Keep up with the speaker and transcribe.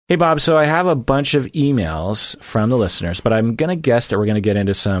Hey, Bob. So I have a bunch of emails from the listeners, but I'm going to guess that we're going to get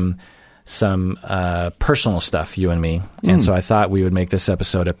into some personal stuff, you and me. And so I thought we would make this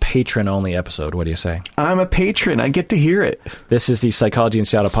episode a patron-only episode. What do you say? I'm a patron. I get to hear it. This is the Psychology in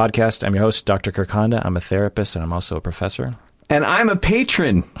Seattle podcast. I'm your host, Dr. Kirk Honda. I'm a therapist, and I'm also a professor. And I'm a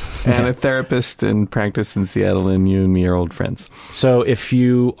patron and a therapist and practice in Seattle, and you and me are old friends. So if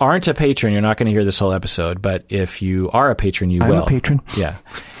you aren't a patron, you're not going to hear this whole episode. But if you are a patron, you will. I'm a patron. Yeah.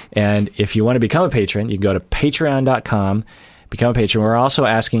 And if you want to become a patron, you can go to patreon.com. Become a patron. We're also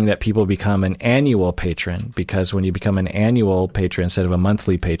asking that people become an annual patron, because when you become an annual patron instead of a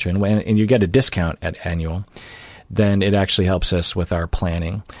monthly patron, and you get a discount at annual, then it actually helps us with our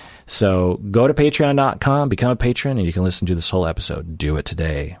planning. So go to patreon.com, become a patron, and you can listen to this whole episode. Do it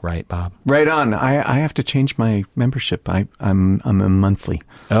today. Right, Bob? Right on. I have to change my membership. I'm a monthly.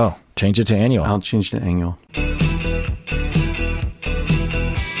 Oh, change it to annual. I'll change to annual.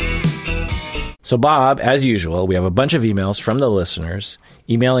 So, Bob, as usual, we have a bunch of emails from the listeners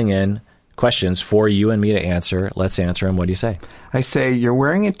emailing in questions for you and me to answer. Let's answer them. What do you say? I say, you're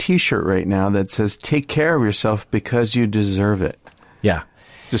wearing a T-shirt right now that says, take care of yourself because you deserve it. Yeah.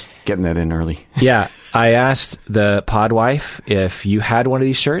 Just getting that in early. Yeah. I asked the pod wife if you had one of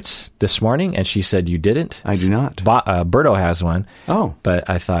these shirts this morning, and she said you didn't. I do not. Berto has one. Oh. But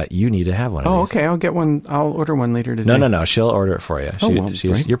I thought you need to have one of these. Oh, okay. I'll get one. I'll order one later today. No. She'll order it for you.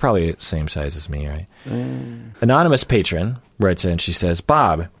 Right. You're probably the same size as me, right? Anonymous patron writes in, she says,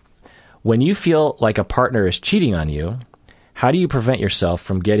 Bob, when you feel like a partner is cheating on you, how do you prevent yourself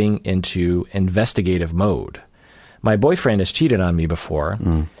from getting into investigative mode? My boyfriend has cheated on me before.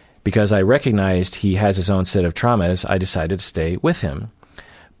 Because I recognized he has his own set of traumas, I decided to stay with him.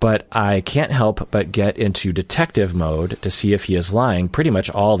 But I can't help but get into detective mode to see if he is lying pretty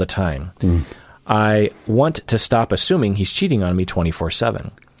much all the time. I want to stop assuming he's cheating on me 24/7.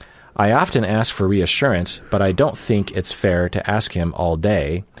 I often ask for reassurance, but I don't think it's fair to ask him all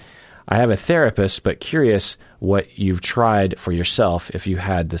day. I have a therapist, but curious what you've tried for yourself if you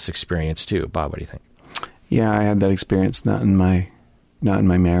had this experience too. Bob, what do you think? Yeah, I had that experience, not in my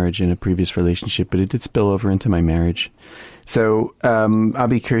marriage, in a previous relationship, but it did spill over into my marriage. So I'll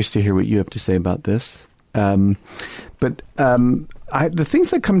be curious to hear what you have to say about this. The things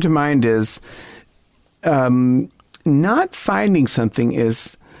that come to mind is not finding something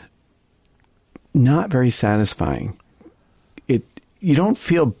is not very satisfying. You don't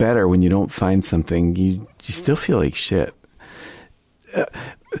feel better when you don't find something. You still feel like shit.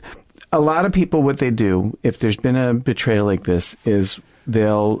 A lot of people, what they do, if there's been a betrayal like this, is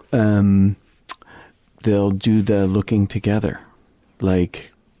they'll do the looking together.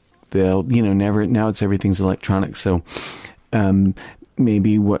 Like they'll, now everything's electronic. So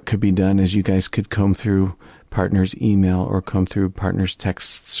maybe what could be done is you guys could comb through partner's email or comb through partner's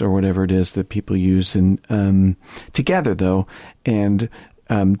texts or whatever it is that people use, and together though, and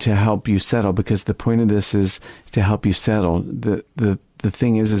to help you settle, because the point of this is to help you settle. The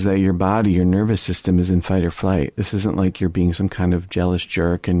thing is that your body, your nervous system is in fight or flight. This isn't like you're being some kind of jealous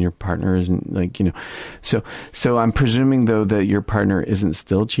jerk and your partner isn't So I'm presuming though that your partner isn't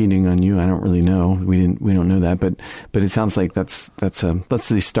still cheating on you. I don't really know. We don't know that, but it sounds like let's at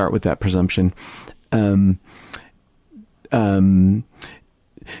least start with that presumption. So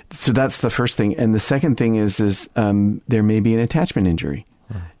that's the first thing. And the second thing is there may be an attachment injury.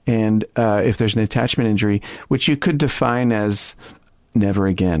 And if there's an attachment injury, which you could define as never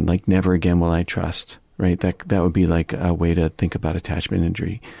again, like never again will I trust, right? That would be like a way to think about attachment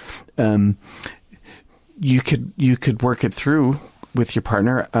injury. You could work it through with your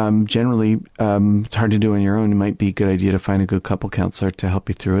partner. Generally, it's hard to do on your own. It might be a good idea to find a good couple counselor to help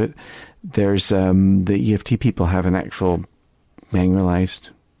you through it. There's the EFT people have an actual manualized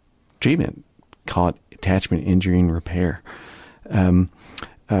treatment. Call it attachment injury and repair.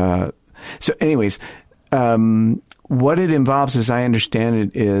 So anyways, what it involves, as I understand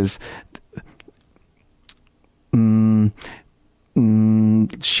it, is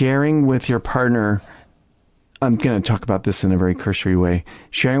sharing with your partner. I'm going to talk about this in a very cursory way.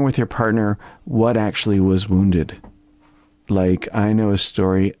 Sharing with your partner what actually was wounded. Like, I know a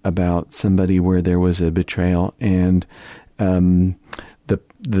story about somebody where there was a betrayal, and the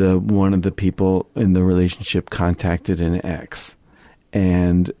one of the people in the relationship contacted an ex,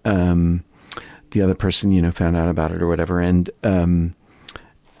 and the other person, found out about it or whatever, and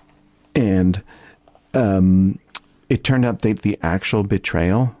it turned out that the actual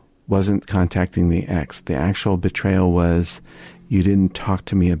betrayal wasn't contacting the ex. The actual betrayal was, you didn't talk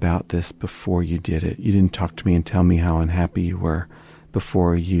to me about this before you did it. You didn't talk to me and tell me how unhappy you were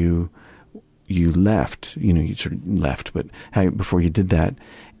before you left. You sort of left, but before you did that.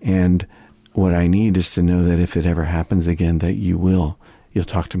 And what I need is to know that if it ever happens again, that you'll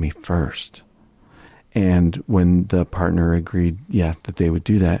talk to me first. And when the partner agreed, that they would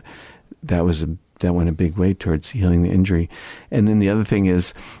do that, that went a big way towards healing the injury. And then the other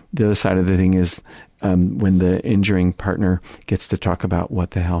side of the thing is when the injuring partner gets to talk about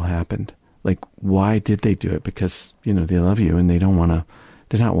what the hell happened. Like, why did they do it? Because, they love you and they're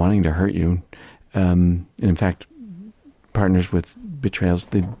not wanting to hurt you. And in fact, partners with betrayals,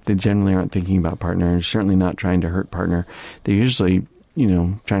 they generally aren't thinking about partner, and certainly not trying to hurt partner. They're usually,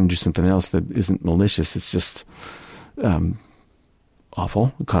 trying to do something else that isn't malicious. It's just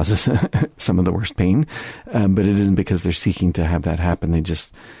awful. It causes some of the worst pain. But it isn't because they're seeking to have that happen.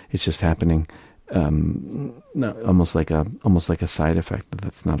 It's just happening. Almost like a side effect.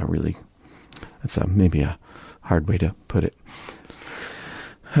 That's maybe a hard way to put it.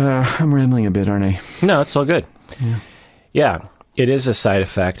 I'm rambling a bit, aren't I? No, it's all good. Yeah, it is a side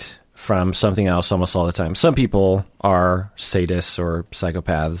effect from something else almost all the time. Some people are sadists or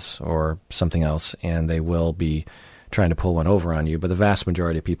psychopaths or something else, and they will be trying to pull one over on you. But the vast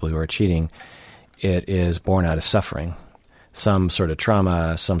majority of people who are cheating, it is born out of suffering. Some sort of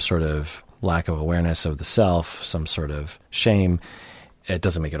trauma, some sort of lack of awareness of the self, some sort of shame. It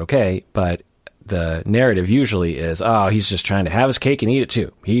doesn't make it okay, but the narrative usually is, oh, he's just trying to have his cake and eat it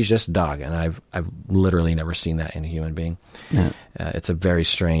too. He's just a dog. And I've literally never seen that in a human being. Yeah. It's a very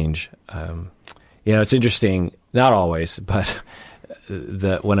strange, it's interesting, not always, but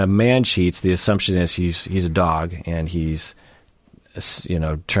when a man cheats, the assumption is he's a dog and he's,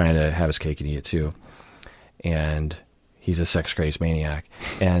 trying to have his cake and eat it too. And he's a sex crazed maniac.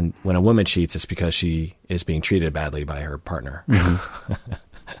 And when a woman cheats, it's because she is being treated badly by her partner. Mm-hmm.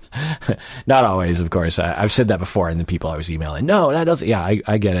 Not always, of course. I've said that before, and then people always email in, no, that doesn't. Yeah,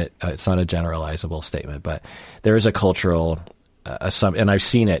 I get it. It's not a generalizable statement, but there is a cultural assumption, and I've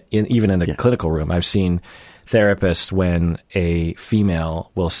seen it even in the clinical room. I've seen therapists, when a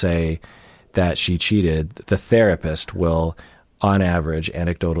female will say that she cheated, the therapist will, on average,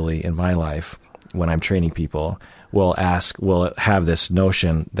 anecdotally in my life, when I'm training people, will have this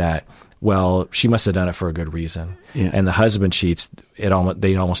notion that, well, she must have done it for a good reason. Yeah. And the husband cheats,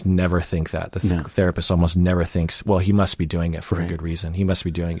 they almost never think that. The therapist almost never thinks, well, he must be doing it for a good reason. He must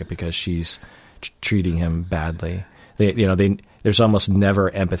be doing it because she's treating him badly. There's almost never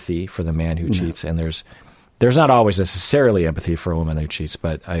empathy for the man who cheats, and there's not always necessarily empathy for a woman who cheats,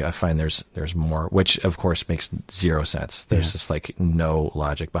 but I find there's more, which of course makes zero sense. There's just like no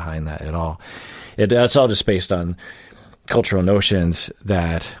logic behind that at all. It's all just based on cultural notions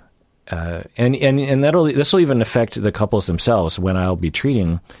that, and this will even affect the couples themselves. When I'll be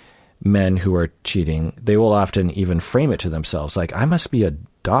treating men who are cheating, they will often even frame it to themselves like, I must be a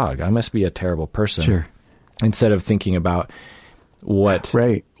dog. I must be a terrible person. Sure. Instead of thinking about what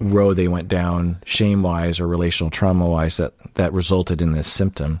road they went down shame-wise or relational trauma-wise that resulted in this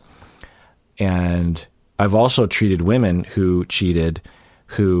symptom. And I've also treated women who cheated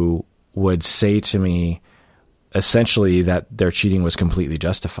who would say to me essentially that their cheating was completely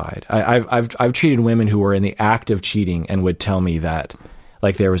justified. I've treated women who were in the act of cheating and would tell me that,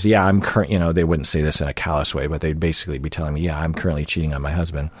 like, there was, I'm current, they wouldn't say this in a callous way, but they'd basically be telling me, I'm currently cheating on my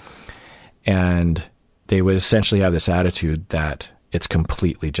husband. And they would essentially have this attitude that it's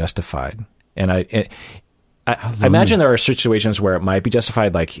completely justified. And I imagine there are situations where it might be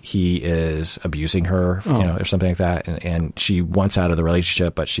justified, like he is abusing her, or something like that, and she wants out of the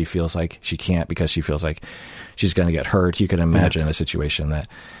relationship, but she feels like she can't because she feels like she's going to get hurt. You can imagine a situation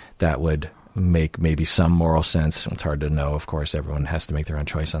that would make maybe some moral sense. It's hard to know, of course. Everyone has to make their own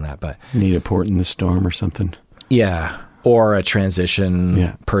choice on that. But need a port in the storm or something. Yeah. Or a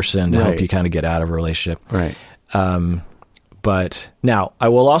transition person to help you kind of get out of a relationship. Right. But now, I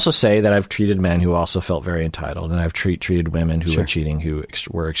will also say that I've treated men who also felt very entitled, and I've treated women who were cheating who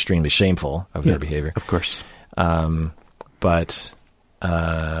were extremely shameful of their behavior. Of course. So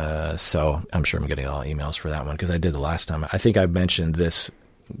I'm sure I'm getting all emails for that one because I did the last time. I think I mentioned this,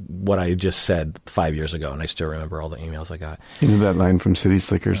 what I just said 5 years ago, and I still remember all the emails I got. You know that line from City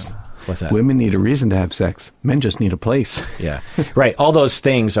Slickers? What's that? Women need a reason to have sex. Men just need a place. Yeah. Right. All those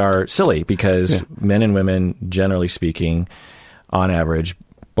things are silly because men and women, generally speaking, on average,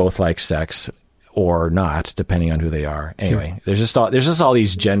 both like sex or not, depending on who they are. Anyway, there's just all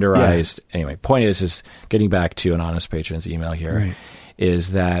these genderized. Anyway, point is getting back to an honest patron's email here,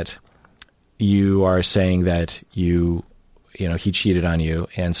 is that you are saying that he cheated on you,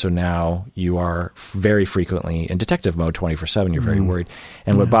 and so now you are very frequently in detective mode 24/7. You're very worried.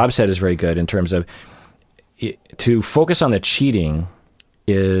 And what Bob said is very good in terms of to focus on the cheating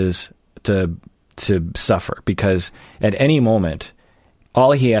is to suffer, because at any moment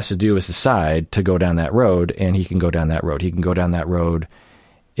all he has to do is decide to go down that road, and he can go down that road. He can go down that road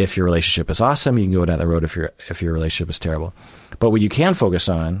if your relationship is awesome. You can go down that road if your relationship is terrible. But what you can focus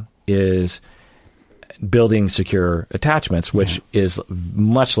on is building secure attachments, which is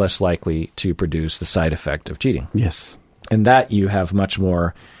much less likely to produce the side effect of cheating. Yes. And that you have much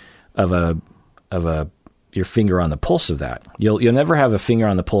more of your finger on the pulse of that. You'll never have a finger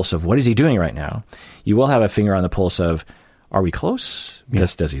on the pulse of what is he doing right now. You will have a finger on the pulse of, are we close?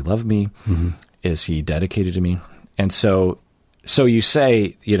 Does he love me? Mm-hmm. Is he dedicated to me? And so you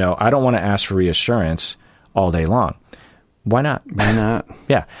say, I don't want to ask for reassurance all day long. Why not? Why not?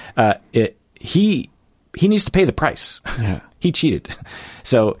 Yeah. He needs to pay the price. Yeah. He cheated.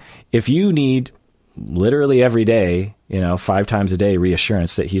 So if you need literally every day, 5 times a day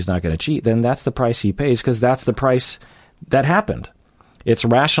reassurance that he's not going to cheat, then that's the price he pays, because that's the price that happened. It's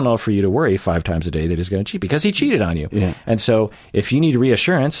rational for you to worry 5 times a day that he's going to cheat because he cheated on you. Yeah. And so if you need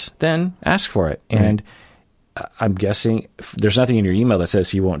reassurance, then ask for it. Right. And I'm guessing there's nothing in your email that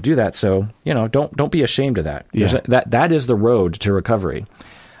says he won't do that. So, don't be ashamed of that. Yeah. That is the road to recovery.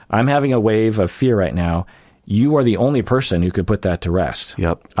 I'm having a wave of fear right now. You are the only person who can put that to rest.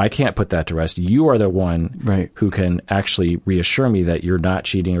 Yep. I can't put that to rest. You are the one who can actually reassure me that you're not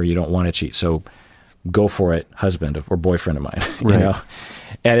cheating or you don't want to cheat. So go for it, husband or boyfriend of mine. Right.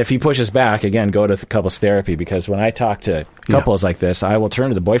 And if he pushes back, again, go to couples therapy, because when I talk to couples like this, I will turn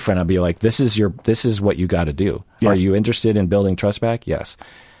to the boyfriend. I'll be like, this is what you got to do. Yeah. Are you interested in building trust back? Yes.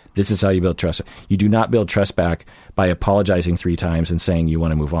 This is how you build trust. You do not build trust back by apologizing 3 times and saying you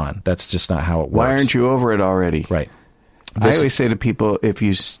want to move on. That's just not how it works. Why aren't you over it already? Right. I always say to people, if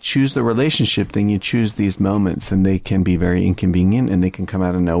you choose the relationship, then you choose these moments, and they can be very inconvenient, and they can come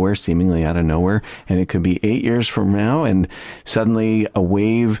out of nowhere, seemingly out of nowhere. And it could be 8 years from now, and suddenly a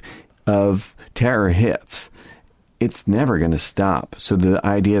wave of terror hits. It's never going to stop. So the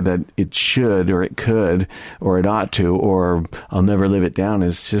idea that it should, or it could, or it ought to, or I'll never live it down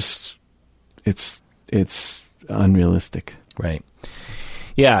is just, it's unrealistic. Right.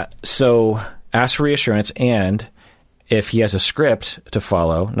 Yeah. So ask for reassurance, and if he has a script to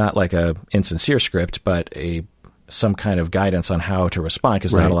follow, not like a insincere script, but some kind of guidance on how to respond,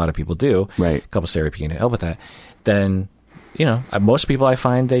 because not a lot of people do. Right. Couples therapy can help with that. Then, most people I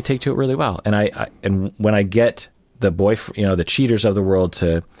find they take to it really well. And and when I get the the cheaters of the world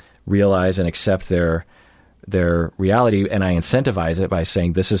to realize and accept their reality, and I incentivize it by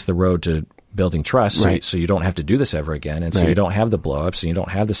saying this is the road to building trust, so you don't have to do this ever again, and so you don't have the blow-ups, and you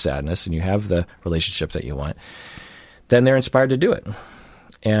don't have the sadness, and you have the relationship that you want, then they're inspired to do it.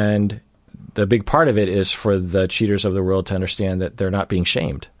 And the big part of it is for the cheaters of the world to understand that they're not being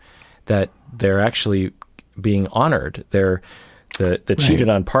shamed, that they're actually being honored. The cheated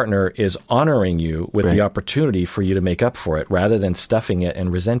on partner is honoring you with the opportunity for you to make up for it, rather than stuffing it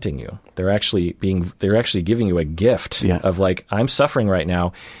and resenting you. They're actually giving you a gift of like, I'm suffering right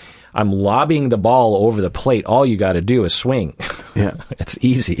now. I'm lobbing the ball over the plate. All you got to do is swing. Yeah. It's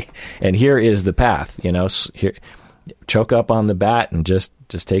easy. And here is the path, here, choke up on the bat and just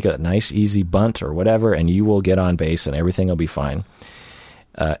take a nice, easy bunt or whatever, and you will get on base and everything will be fine.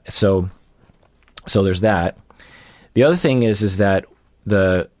 So there's that. The other thing is that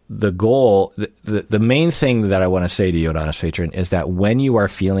the goal, the main thing that I want to say to you, Anonymous Patron, is that when you are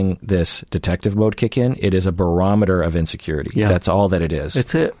feeling this detective mode kick in, it is a barometer of insecurity. Yeah. That's all that it is.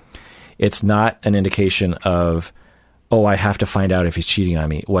 That's it. It's not an indication of, oh, I have to find out if he's cheating on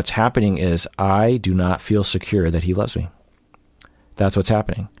me. What's happening is I do not feel secure that he loves me. That's what's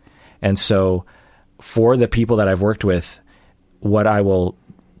happening. And so for the people that I've worked with, what I will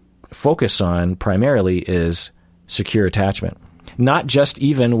focus on primarily is secure attachment, not just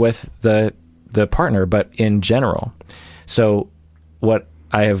even with the partner, but in general. So what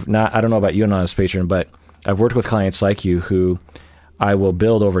I have not, I don't know about you, Anonymous Patron, but I've worked with clients like you who I will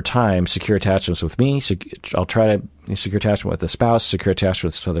build over time secure attachments with me. I'll try to secure attachment with the spouse, secure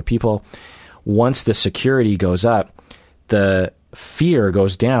attachment with other people. Once the security goes up, the fear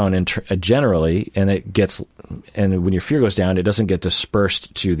goes down generally, and when your fear goes down, it doesn't get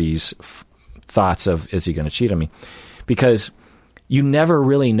dispersed to these thoughts of, is he going to cheat on me? Because you never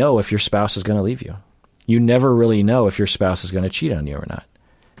really know if your spouse is going to leave you. You never really know if your spouse is going to cheat on you or not.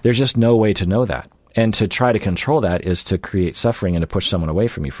 There's just no way to know that. And to try to control that is to create suffering and to push someone away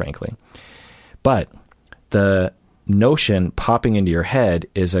from you, frankly. But the notion popping into your head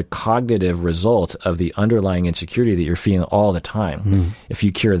is a cognitive result of the underlying insecurity that you're feeling all the time. Mm. If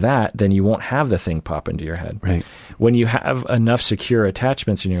you cure that, then you won't have the thing pop into your head. Right. When you have enough secure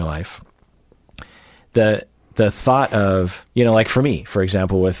attachments in your life, the thought of, like for me, for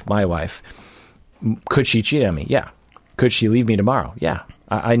example, with my wife, could she cheat on me? Yeah. Could she leave me tomorrow? Yeah,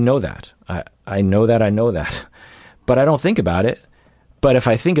 I know that. I know that. But I don't think about it. But if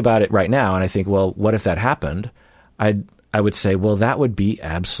I think about it right now and I think, well, what if that happened? I would say, well, that would be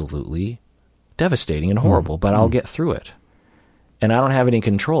absolutely devastating and horrible, but I'll get through it. And I don't have any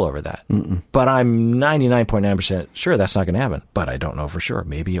control over that. But I'm 99.9% sure that's not going to happen. But I don't know for sure.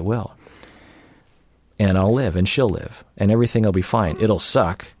 Maybe it will. And I'll live, and she'll live, and everything will be fine. It'll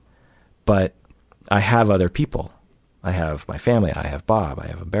suck, but I have other people. I have my family. I have Bob. I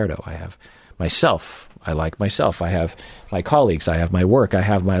have Umberto. I have myself. I like myself. I have my colleagues. I have my work. I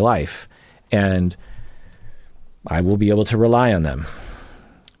have my life. And I will be able to rely on them.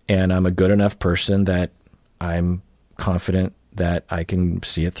 And I'm a good enough person that I'm confident that I can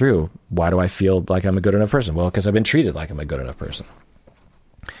see it through. Why do I feel like I'm a good enough person? Well, because I've been treated like I'm a good enough person.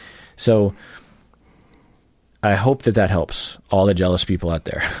 So I hope that helps all the jealous people out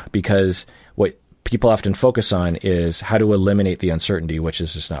there, because what people often focus on is how to eliminate the uncertainty, which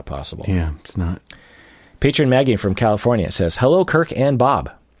is just not possible. Yeah, it's not. Patron Maggie from California says, "Hello, Kirk and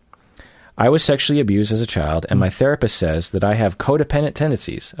Bob. I was sexually abused as a child, and my therapist says that I have codependent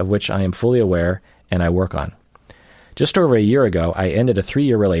tendencies, of which I am fully aware and I work on. Just over a year ago, I ended a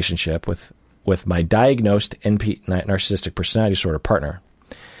 3-year relationship with my diagnosed NP, narcissistic personality disorder partner.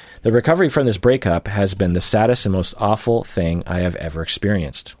 The recovery from this breakup has been the saddest and most awful thing I have ever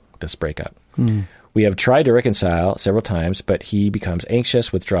experienced, this breakup. We have tried to reconcile several times, but he becomes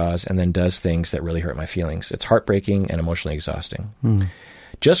anxious, withdraws, and then does things that really hurt my feelings. It's heartbreaking and emotionally exhausting.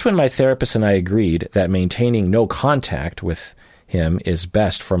 Just when my therapist and I agreed that maintaining no contact with him is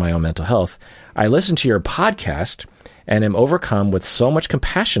best for my own mental health, I listened to your podcast and am overcome with so much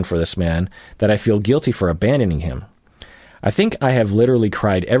compassion for this man that I feel guilty for abandoning him. I think I have literally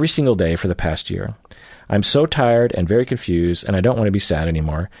cried every single day for the past year. I'm so tired and very confused, and I don't want to be sad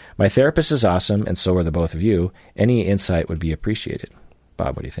anymore. My therapist is awesome, and so are the both of you. Any insight would be appreciated."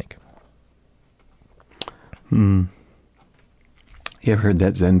 Bob, what do you think? You ever heard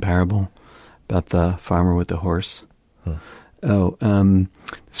that Zen parable about the farmer with the horse?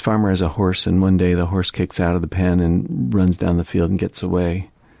 This farmer has a horse, and one day the horse kicks out of the pen and runs down the field and gets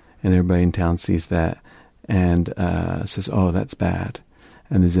away. And everybody in town sees that and says, "Oh, that's bad."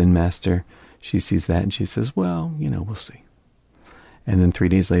 And the Zen master, she sees that and she says, "Well, we'll see." And then 3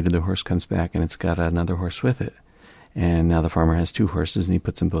 days later, the horse comes back and it's got another horse with it. And now the farmer has 2 horses and he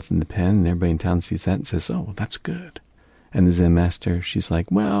puts them both in the pen, and everybody in town sees that and says, "Oh, well, that's good." And the Zen master, she's like,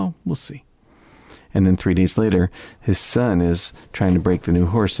 "Well, we'll see." And then 3 days later, his son is trying to break the new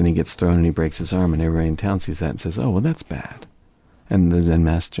horse, and he gets thrown and he breaks his arm, and everybody in town sees that and says, "Oh, well, that's bad." And the Zen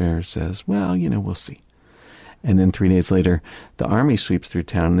master says, "Well, we'll see." And then 3 days later, the army sweeps through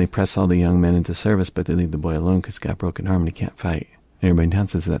town, and they press all the young men into service, but they leave the boy alone because he's got a broken arm and he can't fight. And everybody in town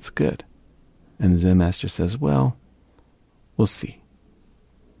says, "That's good." And the Zen master says, "Well, we'll see."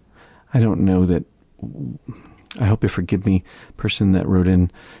 I don't know that... I hope you forgive me, person that wrote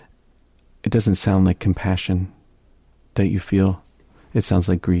in. It doesn't sound like compassion that you feel. It sounds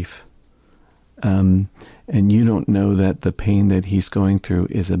like grief. And you don't know that the pain that he's going through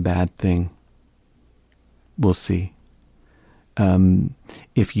is a bad thing. We'll see.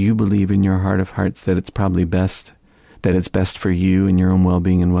 If you believe in your heart of hearts that it's probably best, that it's best for you and your own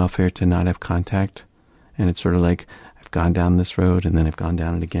well-being and welfare to not have contact, and it's sort of like, I've gone down this road and then I've gone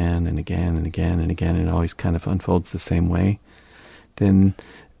down it again and again and again and again, and it always kind of unfolds the same way, then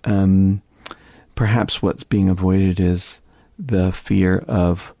perhaps what's being avoided is the fear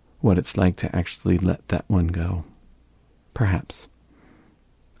of what it's like to actually let that one go. Perhaps.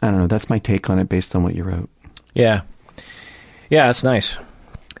 I don't know. That's my take on it based on what you wrote. Yeah. Yeah, that's nice.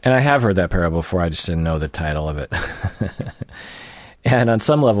 And I have heard that parable before. I just didn't know the title of it. And on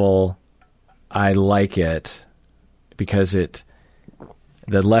some level, I like it because the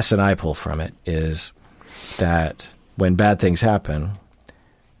lesson I pull from it is that when bad things happen,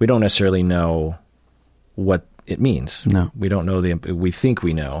 we don't necessarily know what it means. No. We don't know we think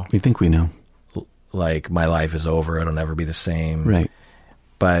we know. We think we know. Like, my life is over, it'll never be the same. Right.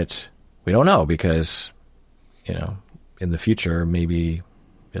 But we don't know because, in the future, maybe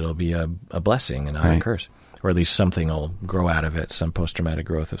it'll be a blessing and not a curse. Or at least something will grow out of it, some post-traumatic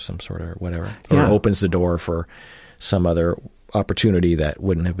growth of some sort or whatever. Or opens the door for some other opportunity that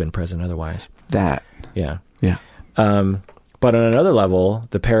wouldn't have been present otherwise. That. Yeah. Yeah. But on another level,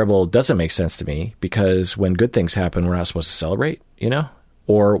 the parable doesn't make sense to me because when good things happen, we're not supposed to celebrate,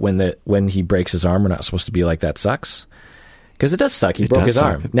 Or when he breaks his arm, we're not supposed to be like, that sucks. Because it does suck. He broke his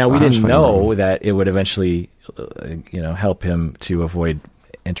arm. Now, we didn't know that it would eventually, help him to avoid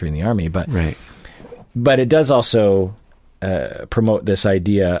entering the army. But, right. But it does also promote this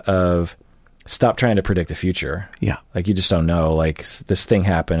idea of stop trying to predict the future. Yeah. Like, you just don't know, like, this thing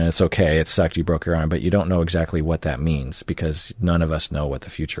happened and it's okay. It sucked. You broke your arm, but you don't know exactly what that means because none of us know what the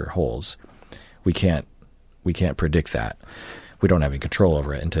future holds. We can't predict that. We don't have any control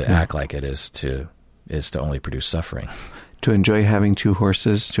over it, and to act like it is to only produce suffering. To enjoy having 2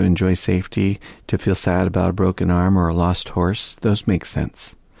 horses, to enjoy safety, to feel sad about a broken arm or a lost horse, those make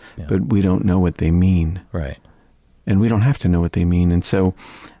sense. Yeah. But we don't know what they mean. Right. And we don't have to know what they mean. And so,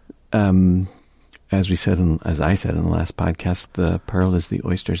 as I said in the last podcast, the pearl is the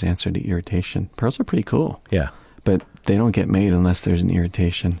oyster's answer to irritation. Pearls are pretty cool. Yeah. But they don't get made unless there's an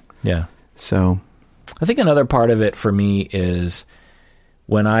irritation. Yeah. So I think another part of it for me is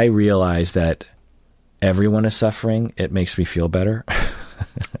when I realize that everyone is suffering, it makes me feel better.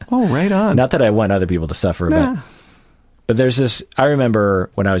 Oh, right on. Not that I want other people to suffer, but there's this, I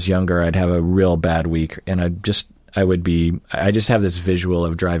remember when I was younger, I'd have a real bad week, and I just have this visual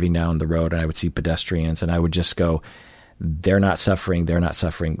of driving down the road, and I would see pedestrians, and I would just go, they're not suffering,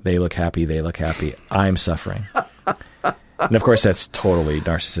 they look happy, I'm suffering. And of course, that's totally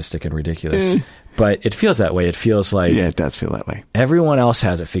narcissistic and ridiculous. But it feels that way. It feels like... Yeah, it does feel that way. Everyone else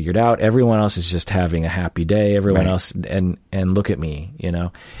has it figured out. Everyone else is just having a happy day. Everyone else... And look at me, you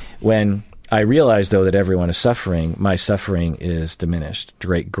know. When I realize, though, that everyone is suffering, my suffering is diminished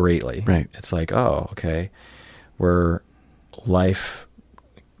greatly. Right. It's like, oh, okay. Life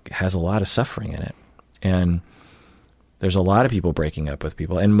has a lot of suffering in it. And there's a lot of people breaking up with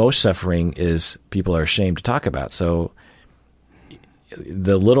people. And most suffering is people are ashamed to talk about. So...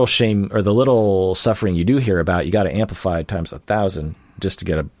 the little shame or the little suffering you do hear about, you got to amplify times 1,000 just to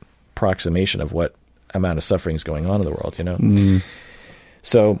get a approximation of what amount of suffering is going on in the world, you know?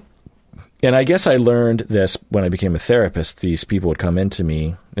 So, and I guess I learned this when I became a therapist. These people would come into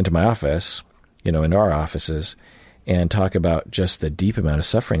my office, you know, into our offices, and talk about just the deep amount of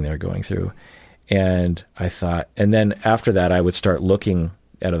suffering they're going through. And I thought, and then after that, I would start looking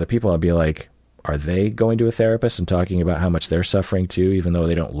at other people. I'd be like, are they going to a therapist and talking about how much they're suffering too, even though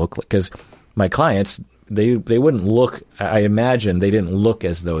they don't look like, because my clients, they wouldn't look, I imagine they didn't look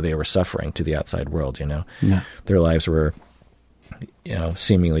as though they were suffering to the outside world, you know. Yeah. Their lives were, you know,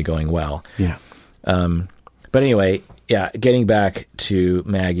 seemingly going well. Yeah. But anyway, yeah, getting back to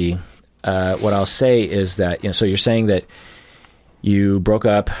Maggie, what I'll say is that, you know, so you're saying that you broke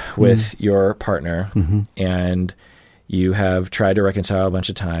up with your partner and you have tried to reconcile a bunch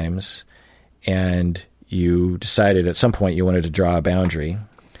of times, and you decided at some point you wanted to draw a boundary,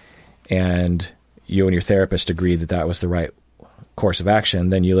 and you and your therapist agreed that that was the right course of action.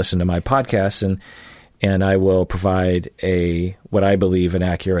 Then you listen to my podcast, and I will provide what I believe an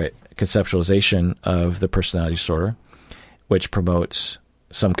accurate conceptualization of the personality disorder, which promotes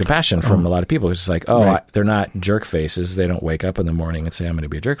some compassion from a lot of people. It's like, they're not jerk faces. They don't wake up in the morning and say, I'm going to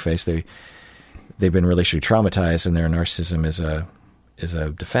be a jerk face. They've been relationally traumatized, and their narcissism is a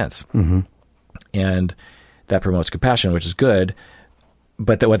defense. And that promotes compassion, which is good.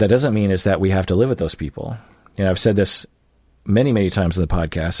 But what that doesn't mean is that we have to live with those people. You know, I've said this many, many times in the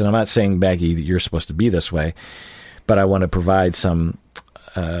podcast, and I'm not saying, Maggie, that you're supposed to be this way, but I want to provide some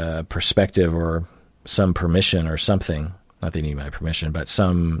perspective or some permission or something, not that you need my permission, but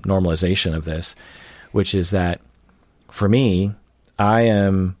some normalization of this, which is that for me, I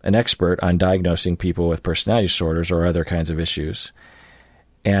am an expert on diagnosing people with personality disorders or other kinds of issues.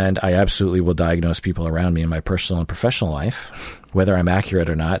 And I absolutely will diagnose people around me in my personal and professional life. Whether I'm accurate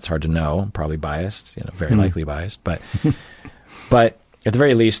or not, it's hard to know. I'm probably biased, you know, very likely biased. But at the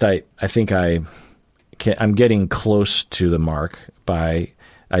very least, I think I'm getting close to the mark by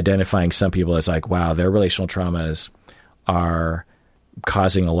identifying some people as like, wow, their relational traumas are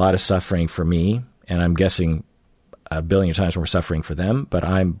causing a lot of suffering for me. And I'm guessing a billion times more suffering for them. But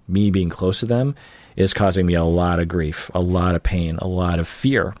me being close to them is causing me a lot of grief, a lot of pain, a lot of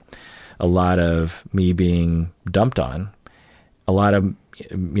fear, a lot of me being dumped on, a lot of,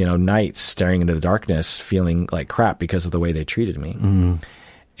 you know, nights staring into the darkness, feeling like crap because of the way they treated me.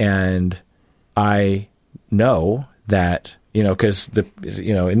 And I know that, you know, because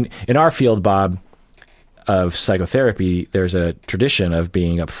in our field, Bob, of psychotherapy, there's a tradition of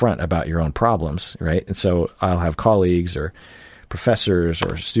being upfront about your own problems, right? And so I'll have colleagues or professors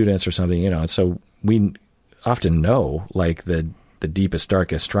or students or something, you know, and so we often know like the deepest,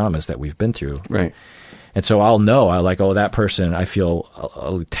 darkest traumas that we've been through. Right. And so I'll know, that person I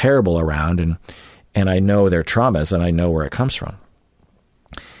feel terrible around, and I know their traumas and I know where it comes from.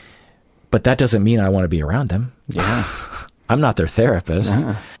 But that doesn't mean I want to be around them. Yeah. I'm not their therapist.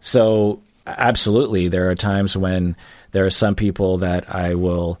 So absolutely, there are times when there are some people that I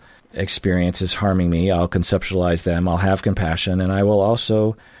will experience as harming me. I'll conceptualize them. I'll have compassion, and I will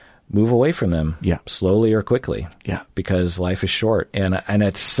also move away from them. Yeah. Slowly or quickly. Yeah. Because life is short, and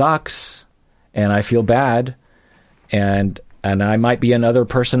it sucks, and I feel bad, and I might be another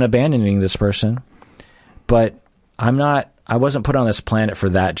person abandoning this person, but I wasn't put on this planet for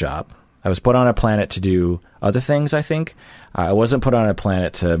that job. I was put on a planet to do other things, I think. I wasn't put on a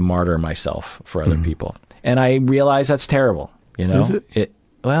planet to martyr myself for other people. And I realize that's terrible, you know? Is it?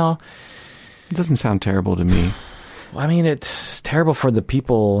 Well, it doesn't sound terrible to me. I mean, it's terrible for the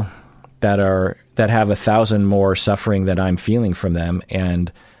people that have 1,000 more suffering that I'm feeling from them,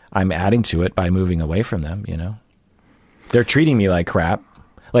 and I'm adding to it by moving away from them, you know? They're treating me like crap.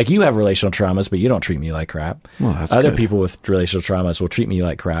 Like, you have relational traumas, but you don't treat me like crap. Well, that's Other good. people with relational traumas will treat me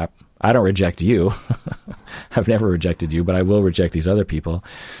like crap. I don't reject you. I've never rejected you, but I will reject these other people.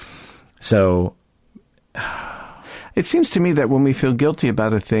 So it seems to me that when we feel guilty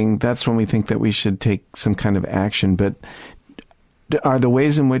about a thing, that's when we think that we should take some kind of action. But are the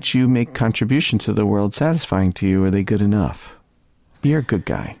ways in which you make contribution to the world satisfying to you? Are they good enough? You're a good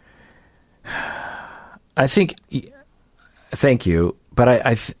guy. I think, thank you, but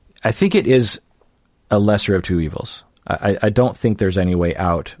I think it is a lesser of two evils. I don't think there's any way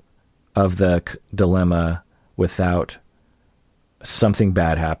out of the dilemma without something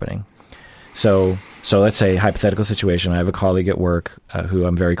bad happening. So let's say, hypothetical situation, I have a colleague at work who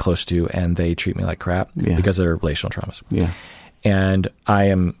I'm very close to, and they treat me like crap because of their relational traumas. Yeah. And I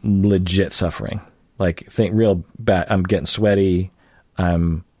am legit suffering. Like, real bad. I'm getting sweaty. There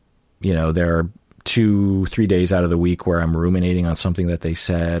are 2-3 days out of the week where I'm ruminating on something that they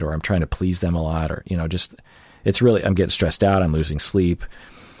said, or I'm trying to please them a lot, or, it's really, I'm getting stressed out. I'm losing sleep.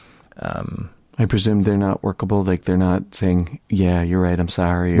 I presume they're not workable. Like, they're not saying, yeah, you're right, I'm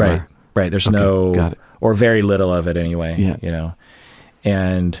sorry. Right. There's got it. Or very little of it anyway, Yeah.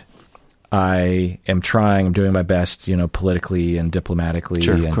 And I am I'm doing my best, politically and diplomatically.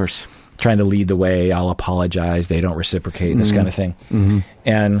 Sure, and of course. Trying to lead the way. I'll apologize. They don't reciprocate, this kind of thing.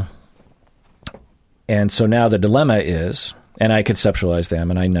 Mm-hmm. And so now the dilemma is, and I conceptualize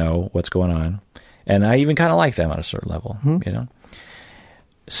them and I know what's going on, and I even kind of like them on a certain level,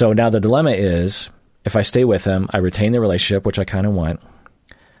 So now the dilemma is, if I stay with them, I retain the relationship, which I kind of want.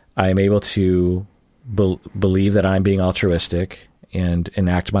 I am able to believe that I'm being altruistic and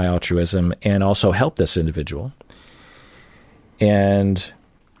enact my altruism and also help this individual. And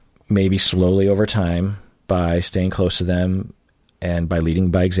maybe slowly over time, by staying close to them and by leading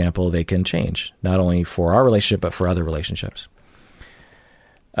by example, they can change, not only for our relationship, but for other relationships.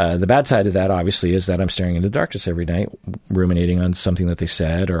 The bad side of that, obviously, is that I'm staring into darkness every night, ruminating on something that they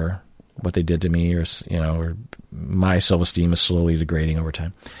said or what they did to me, or my self-esteem is slowly degrading over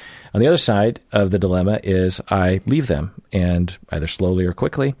time. On the other side of the dilemma is I leave them, and either slowly or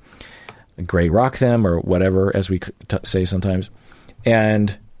quickly, gray rock them or whatever, as we say sometimes.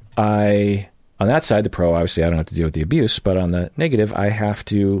 And on that side, the pro, obviously I don't have to deal with the abuse, but on the negative, I have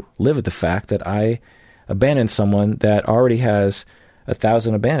to live with the fact that I abandoned someone that already has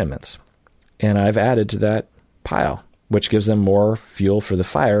 1,000 abandonments. And I've added to that pile, which gives them more fuel for the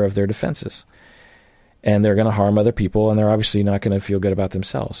fire of their defenses. And they're going to harm other people, and they're obviously not going to feel good about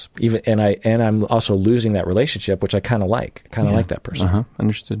themselves. I'm also losing that relationship, which I kind of like. Like that person.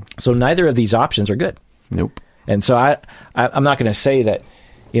 Understood. So neither of these options are good. Nope. And so I'm not going to say that,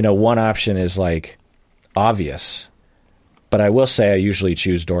 one option is like obvious, but I will say I usually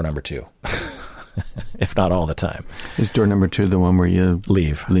choose door number 2, if not all the time. Is door number 2 the one where you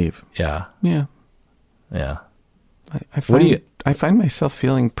leave? Yeah. Yeah. I find myself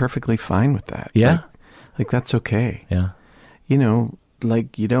feeling perfectly fine with that. Yeah. Like that's okay. Yeah.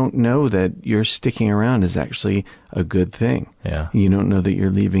 Like you don't know that you're sticking around is actually a good thing. Yeah. You don't know that you're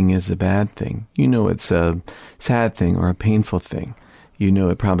leaving is a bad thing. It's a sad thing or a painful thing.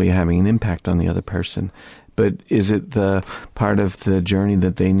 It probably having an impact on the other person. But is it the part of the journey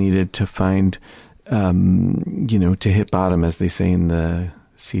that they needed to find, to hit bottom, as they say in the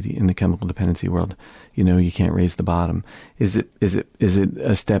chemical dependency world? You can't raise the bottom. Is it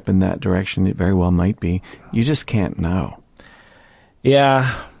a step in that direction? It very well might be. You just can't know.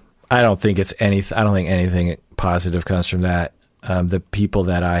 Yeah, I don't think anything positive comes from that. The people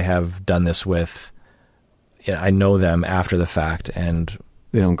that I have done this with, I know them after the fact, and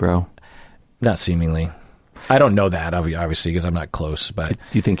they don't grow. Not seemingly. I don't know that, obviously, because I'm not close. But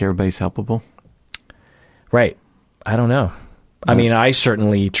do you think everybody's helpable? Right. I don't know. I mean, I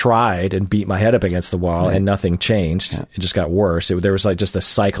certainly tried and beat my head up against the wall, and nothing changed. Yeah. It just got worse. There was like just a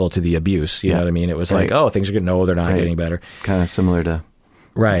cycle to the abuse. You know what I mean? It was like, oh, things are getting, no, they're not getting better. Kind of similar to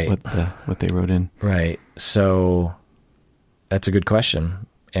what they wrote in. Right. So that's a good question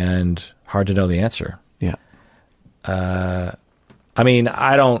and hard to know the answer. Yeah. I mean,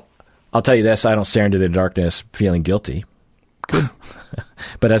 I don't I'll tell you this, I don't stare into the darkness feeling guilty. Good.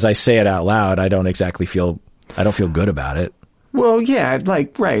 But as I say it out loud, I don't feel good about it. Well, yeah,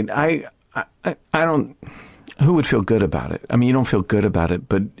 like, right. I don't, who would feel good about it? I mean, you don't feel good about it,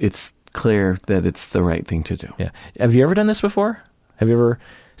 but it's clear that it's the right thing to do. Yeah. Have you ever done this before? Have you ever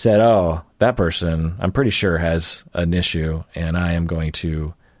said, oh, that person, I'm pretty sure has an issue and I am going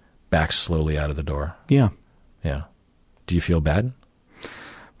to back slowly out of the door? Yeah. Yeah. Do you feel bad?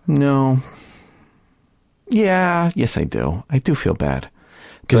 No. Yeah. Yes, I do. I do feel bad.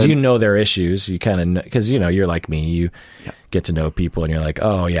 Because you know their issues. You kind of, because, you're like me. You get to know people and you're like,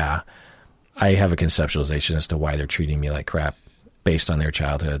 oh, yeah, I have a conceptualization as to why they're treating me like crap based on their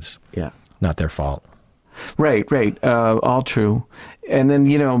childhoods. Yeah. Not their fault. Right. All true. And then,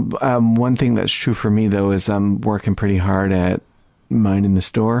 one thing that's true for me, though, is I'm working pretty hard at minding the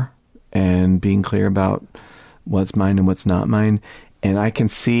store and being clear about what's mine and what's not mine. And I can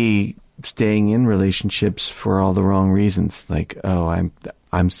see staying in relationships for all the wrong reasons. Like, oh,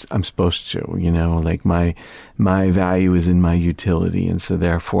 I'm supposed to, like my value is in my utility. And so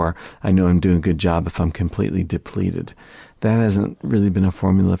therefore I know I'm doing a good job if I'm completely depleted. That hasn't really been a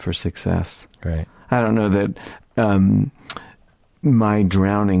formula for success. Right. I don't know that my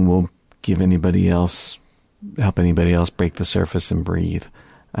drowning will help anybody else break the surface and breathe.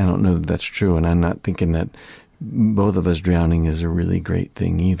 I don't know that that's true. And I'm not thinking that both of us drowning is a really great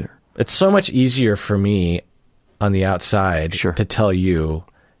thing either. It's so much easier for me on the outside to tell you,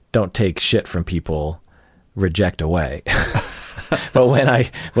 don't take shit from people, reject away. but when I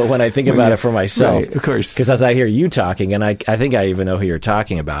think about it for myself, right, of course, because as I hear you talking, and I think I even know who you're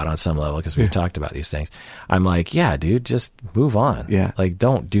talking about on some level because we've talked about these things. I'm like, yeah, dude, just move on. Yeah, like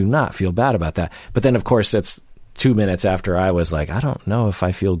do not feel bad about that. But then, of course, that's 2 minutes after I was like, I don't know if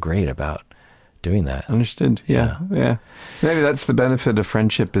I feel great about doing that. Understood. Yeah. Maybe that's the benefit of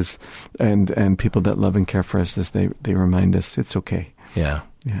friendship and people that love and care for us is they remind us it's okay. Yeah.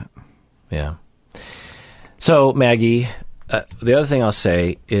 Yeah. Yeah. So, Maggie, the other thing I'll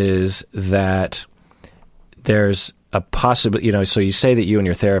say is that there's a possibility, so you say that you and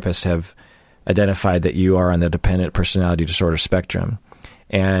your therapist have identified that you are on the dependent personality disorder spectrum.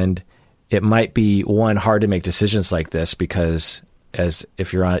 And it might be, hard to make decisions like this because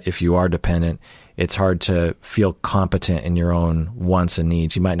if you are dependent, it's hard to feel competent in your own wants and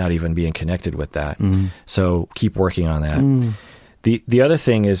needs. You might not even be connected with that. So keep working on that. The other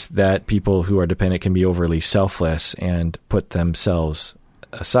thing is that people who are dependent can be overly selfless and put themselves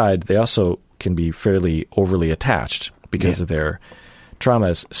aside. They also can be fairly overly attached because of their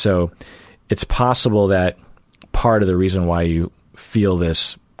traumas. So it's possible that part of the reason why you feel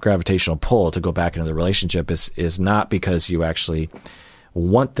this gravitational pull to go back into the relationship is not because you actually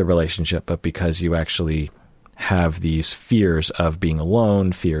want the relationship, but because you actually have these fears of being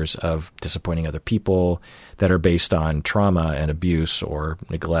alone, fears of disappointing other people that are based on trauma and abuse or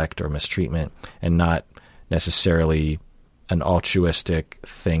neglect or mistreatment, and not necessarily an altruistic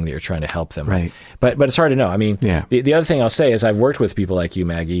thing that you're trying to help them. Right. But it's hard to know. I mean, the other thing I'll say is I've worked with people like you,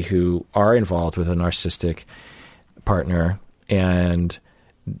 Maggie, who are involved with a narcissistic partner, and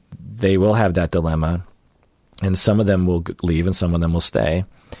they will have that dilemma, and some of them will leave and some of them will stay.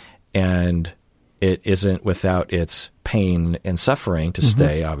 And it isn't without its pain and suffering to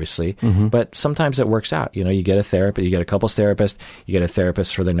stay, obviously. But sometimes it works out. You get a therapist, you get a couples therapist, you get a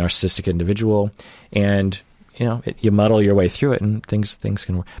therapist for the narcissistic individual, and you muddle your way through it, and things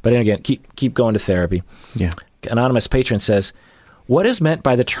can work. But then again, keep going to therapy. Yeah. Anonymous patron says, what is meant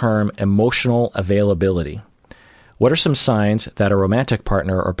by the term emotional availability? What are some signs that a romantic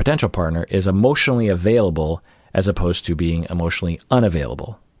partner or potential partner is emotionally available as opposed to being emotionally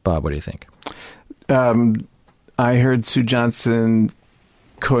unavailable? Bob, what do you think? I heard Sue Johnson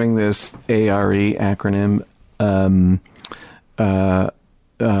coining this ARE acronym.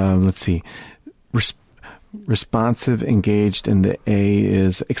 Let's see. Responsive, engaged, and the A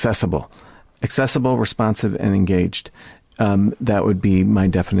is accessible. Accessible, responsive, and engaged. That would be my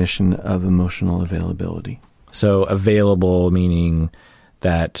definition of emotional availability. So available meaning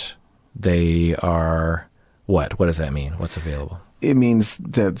that they are what? What does that mean? What's available? It means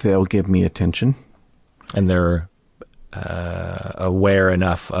that they'll give me attention. And they're aware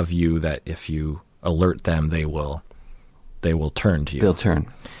enough of you that if you alert them, they will turn to you. They'll turn,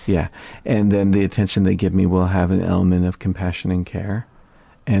 yeah. And then the attention they give me will have an element of compassion and care,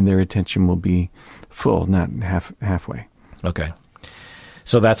 and their attention will be full, not halfway. Okay.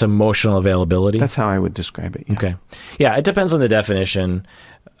 So that's emotional availability? That's how I would describe it. Yeah. Okay. Yeah, it depends on the definition.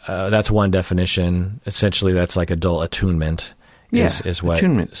 That's one definition. Essentially, that's like adult attunement is what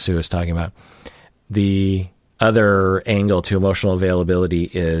attunement. Sue is talking about. The other angle to emotional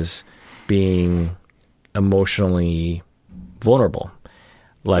availability is being emotionally vulnerable.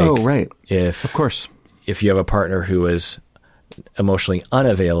 Like, oh, right. Of course. If you have a partner who is emotionally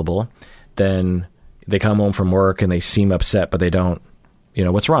unavailable, then they come home from work and they seem upset, but they don't,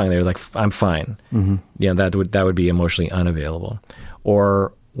 what's wrong? They're like, I'm fine. Mm-hmm. That would be emotionally unavailable.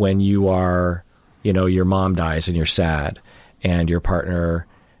 Or when you are, your mom dies and you're sad and your partner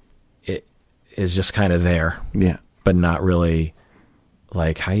is just kind of there, but not really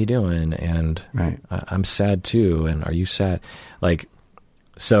like, how you doing? And right. I'm sad too. And are you sad? Like,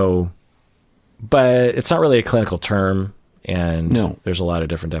 so, but it's not really a clinical term, and there's a lot of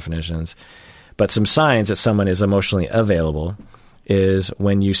different definitions. But some signs that someone is emotionally available is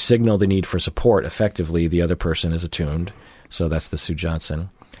when you signal the need for support effectively, the other person is attuned. So that's the Sue Johnson.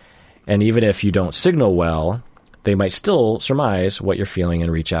 And even if you don't signal well, they might still surmise what you're feeling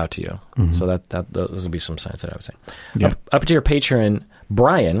and reach out to you. Mm-hmm. So those would be some signs that I would say. Yeah. Up to your patron,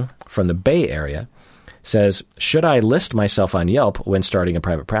 Brian from the Bay Area says, should I list myself on Yelp when starting a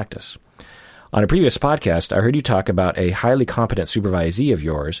private practice? On a previous podcast, I heard you talk about a highly competent supervisee of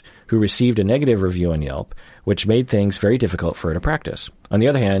yours who received a negative review on Yelp, which made things very difficult for her to practice. On the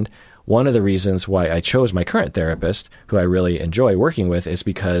other hand, one of the reasons why I chose my current therapist, who I really enjoy working with, is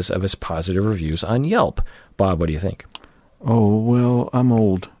because of his positive reviews on Yelp. Bob, what do you think? Oh, well, I'm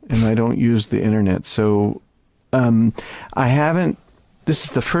old and I don't use the internet. So I haven't. This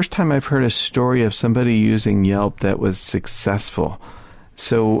is the first time I've heard a story of somebody using Yelp that was successful.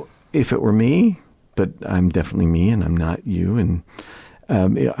 So if it were me, but I'm definitely me and I'm not you, and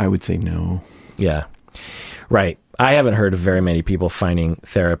I would say no. Yeah, right. I haven't heard of very many people finding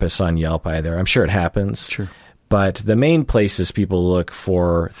therapists on Yelp either. I'm sure it happens. Sure. But the main places people look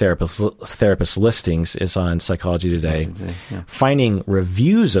for therapist listings is on Psychology Today. Yeah. Finding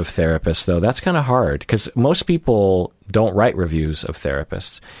reviews of therapists, though, that's kind of hard because most people don't write reviews of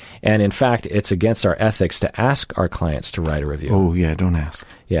therapists. And in fact, it's against our ethics to ask our clients to write a review. Oh, yeah, don't ask.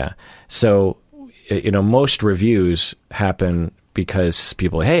 Yeah. So, most reviews happen because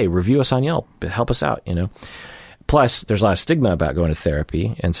people, hey, review us on Yelp, help us out, Plus, there's a lot of stigma about going to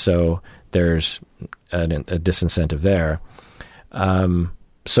therapy, and so there's a disincentive there.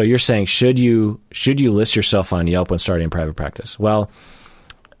 So you're saying, should you list yourself on Yelp when starting private practice? Well,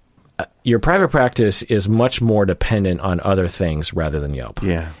 your private practice is much more dependent on other things rather than Yelp.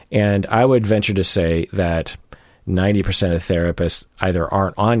 Yeah. And I would venture to say that 90% of therapists either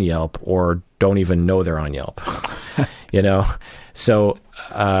aren't on Yelp or don't even know they're on Yelp. So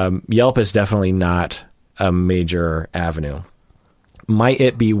Yelp is definitely not a major avenue. Might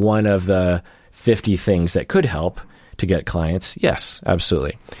it be one of the 50 things that could help to get clients? Yes,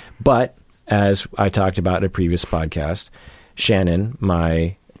 absolutely. But as I talked about in a previous podcast, Shannon,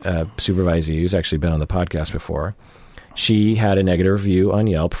 my supervisee, who's actually been on the podcast before, she had a negative review on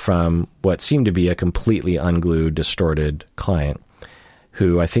Yelp from what seemed to be a completely unglued, distorted client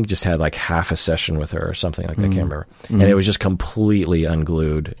who I think just had like half a session with her or something like that. I can't remember. And it was just completely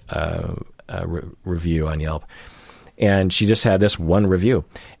unglued review on Yelp. And she just had this one review.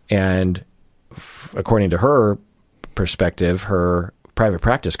 And according to her perspective, her private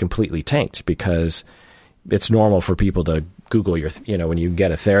practice completely tanked because it's normal for people to Google when you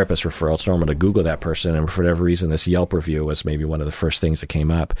get a therapist referral, it's normal to Google that person. And for whatever reason, this Yelp review was maybe one of the first things that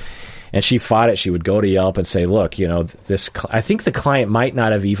came up. And she fought it. She would go to Yelp and say, look, I think the client might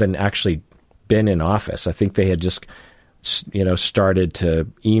not have even actually been in office. I think they had just, started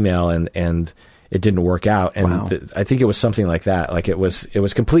to email and it didn't work out. And wow. I think it was something like that. Like it was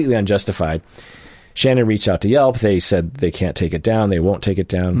completely unjustified. Shannon reached out to Yelp. They said they can't take it down. They won't take it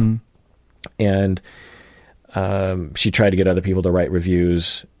down. And she tried to get other people to write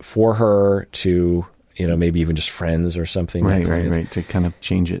reviews for her to, maybe even just friends or something. Right. To kind of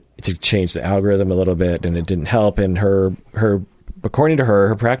change it. To change the algorithm a little bit, and it didn't help. And her according to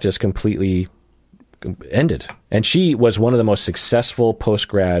her practice completely ended. And she was one of the most successful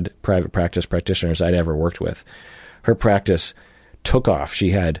post-grad private practice practitioners I'd ever worked with. Her practice took off. She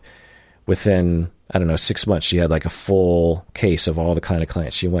had, within, 6 months, she had like a full case of all the kind of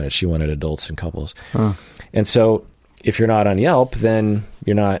clients she wanted. She wanted adults and couples. Huh. And so if you're not on Yelp, then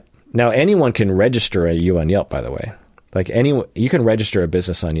you're not. Now, anyone can register you on Yelp, by the way. Like you can register a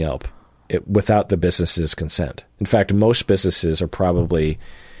business on Yelp without the business's consent. In fact, most businesses are probably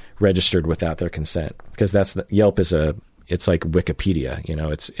registered without their consent because Yelp it's like Wikipedia,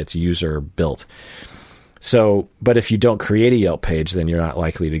 it's user built. So, but if you don't create a Yelp page, then you're not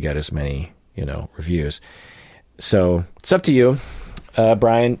likely to get as many, reviews. So it's up to you,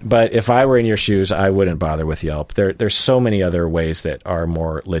 Brian. But if I were in your shoes, I wouldn't bother with Yelp. There's so many other ways that are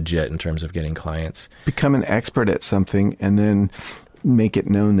more legit in terms of getting clients. Become an expert at something and then make it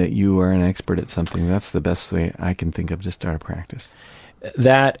known that you are an expert at something. That's the best way I can think of to start a practice.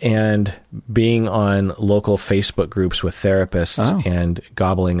 That and being on local Facebook groups with therapists and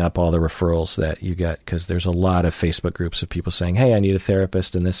gobbling up all the referrals that you get, because there's a lot of Facebook groups of people saying, hey, I need a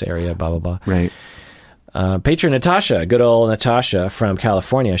therapist in this area, blah, blah, blah. Right. Patron Natasha, good old Natasha from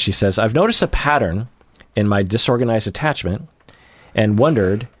California, she says, I've noticed a pattern in my disorganized attachment and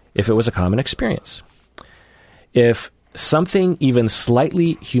wondered if it was a common experience. If something even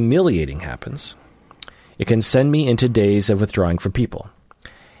slightly humiliating happens, it can send me into days of withdrawing from people,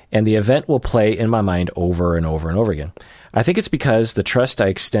 and the event will play in my mind over and over and over again. I think it's because the trust I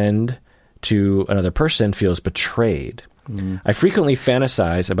extend to another person feels betrayed. I frequently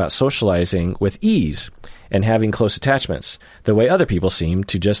fantasize about socializing with ease and having close attachments, the way other people seem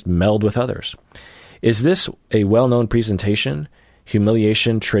to just meld with others. Is this a well-known presentation,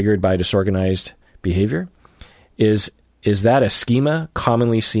 humiliation triggered by disorganized behavior? Is that a schema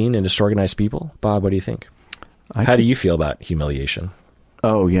commonly seen in disorganized people? Bob, what do you think? How do you feel about humiliation?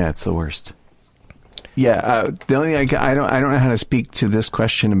 Oh, yeah, it's the worst. Yeah, the only thing I don't know how to speak to this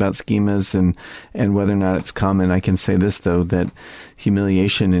question about schemas and whether or not it's common. I can say this, though, that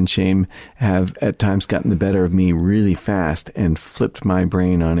humiliation and shame have at times gotten the better of me really fast and flipped my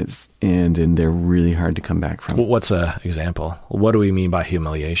brain on its end, and they're really hard to come back from. What's an example? What do we mean by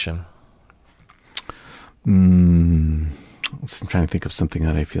humiliation? I'm trying to think of something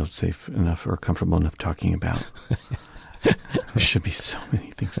that I feel safe enough or comfortable enough talking about. There should be so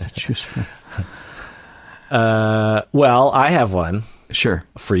many things to choose from. Well, I have one. Sure.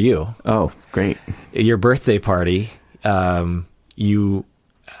 For you. Oh, great. Your birthday party, you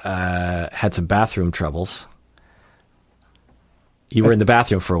had some bathroom troubles. You were in the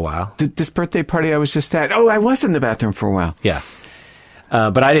bathroom for a while. This birthday party I was just at, I was in the bathroom for a while. Yeah.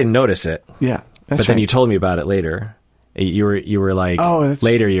 But I didn't notice it. Yeah. But then you told me about it later. You were like,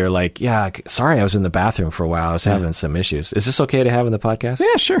 later you're like, yeah, sorry, I was in the bathroom for a while. I was having some issues. Is this okay to have in the podcast?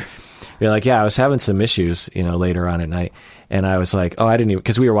 Yeah, sure. You're like, yeah, I was having some issues, later on at night. And I was like, I didn't even,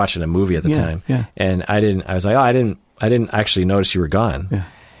 because we were watching a movie at the time. Yeah. And I was like, I didn't actually notice you were gone. Yeah.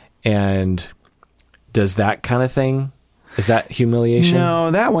 And does that kind of thing, is that humiliation?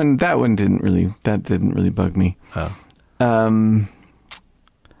 No, that one didn't really bug me. Oh.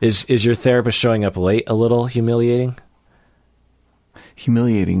 Is your therapist showing up late a little humiliating?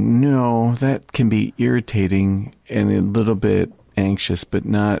 Humiliating? No, that can be irritating and a little bit anxious, but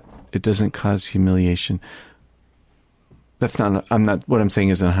it doesn't cause humiliation. What I'm saying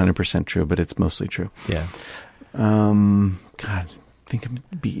isn't 100% true, but it's mostly true. Yeah. God, I think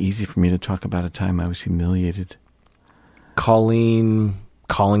it'd be easy for me to talk about a time I was humiliated. Calling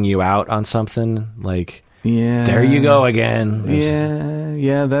you out on something like, yeah, there you go again.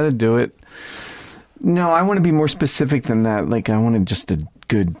 Yeah, that'd do it. No, I want to be more specific than that. Like, I wanted just a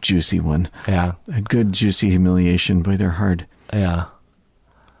good, juicy one. Yeah. A good, juicy humiliation. Boy, they're hard. Yeah.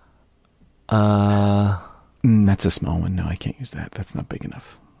 That's a small one. No, I can't use that. That's not big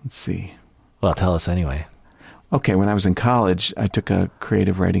enough. Let's see. Well, tell us anyway. Okay, when I was in college, I took a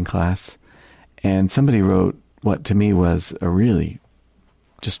creative writing class, and somebody wrote what to me was a really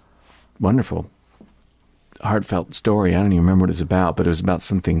just wonderful, heartfelt story. I don't even remember what it was about, but it was about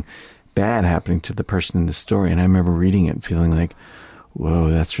something bad happening to the person in the story. And I remember reading it and feeling like, whoa,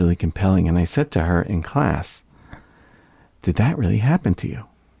 that's really compelling. And I said to her in class, did that really happen to you?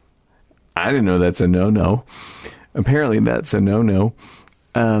 I didn't know that's a no-no. Apparently that's a no-no.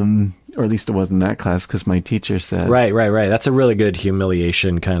 Or at least it wasn't that class, because my teacher said... Right. That's a really good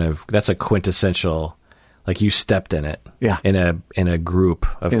humiliation kind of... That's a quintessential... Like, you stepped in it. Yeah. In a group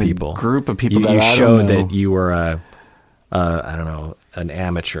of people. A group of people you showed that you were I don't know, an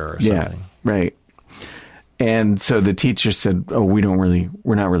amateur or something. Yeah, right. And so the teacher said, we're not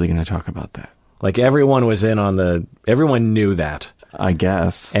really going to talk about that. Like, everyone was everyone knew that. I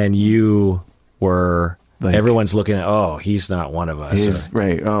guess. And you were, like, everyone's looking at, he's not one of us.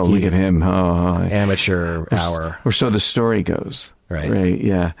 Right. Look at him. Amateur hour. Or so the story goes. Right.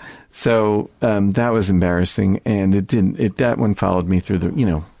 Yeah. So that was embarrassing, and that one followed me through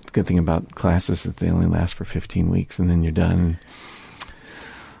the good thing about classes that they only last for 15 weeks and then you're done.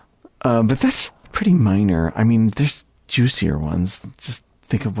 But that's pretty minor. I mean, there's juicier ones. Just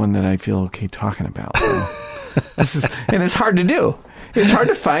think of one that I feel okay talking about. And it's hard to do. It's hard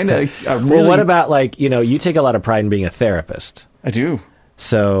to find a really... Well, what about, like, you take a lot of pride in being a therapist. I do.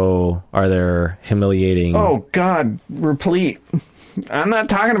 So are there humiliating... Oh, God, replete. I'm not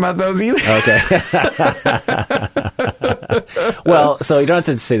talking about those either. Okay. Well, so you don't have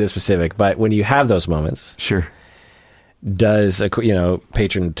to say the specific, but when you have those moments... Sure. Does,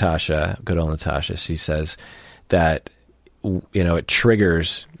 patron Natasha, good old Natasha, she says that it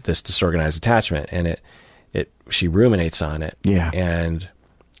triggers this disorganized attachment, and she ruminates on it. Yeah. And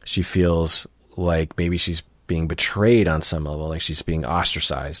she feels like maybe she's being betrayed on some level, like she's being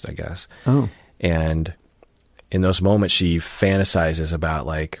ostracized, I guess. Oh. And in those moments, she fantasizes about,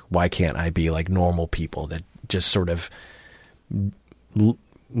 like, why can't I be like normal people that just sort of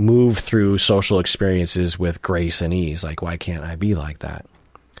move through social experiences with grace and ease? Like, why can't I be like that?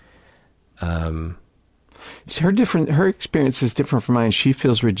 Her experience is different from mine. She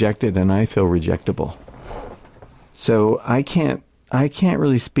feels rejected and I feel rejectable. So I can't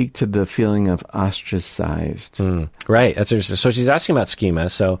really speak to the feeling of ostracized. Right. That's interesting. So she's asking about schema.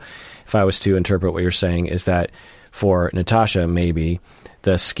 So if I was to interpret what you're saying, is that for Natasha, maybe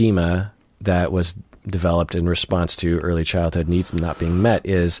the schema that was developed in response to early childhood needs not being met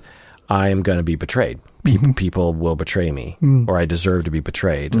is, I am going to be betrayed. People will betray me, or I deserve to be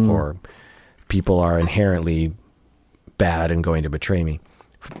betrayed, or people are inherently bad and going to betray me,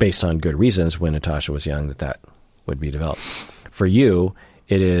 based on good reasons when Natasha was young that would be developed. For you,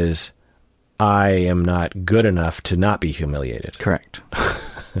 it is, I am not good enough to not be humiliated. Correct.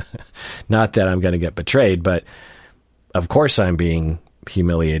 Not that I'm going to get betrayed, but of course I'm being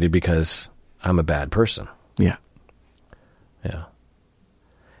humiliated because I'm a bad person. Yeah. Yeah.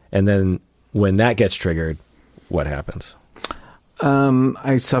 And then when that gets triggered, what happens?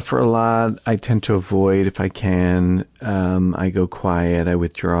 I suffer a lot. I tend to avoid if I can. I go quiet. I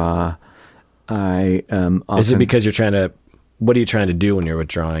withdraw. Often, is it because what are you trying to do when you're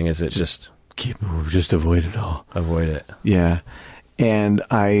withdrawing? Is it just avoid it all? Avoid it. Yeah. And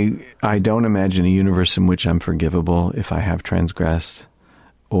I don't imagine a universe in which I'm forgivable if I have transgressed,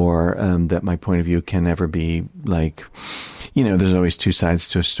 or that my point of view can ever be like, there's always two sides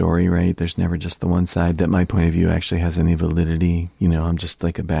to a story, right? There's never just the one side, that my point of view actually has any validity. I'm just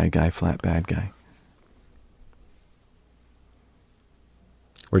like a bad guy, flat bad guy.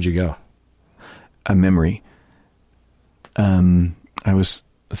 Where'd you go? A memory. Let's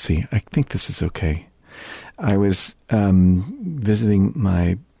see, I think this is okay. I was visiting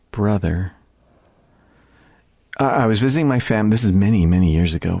my brother. I was visiting my family. This is many, many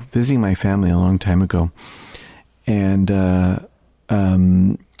years ago. Visiting my family a long time ago. And I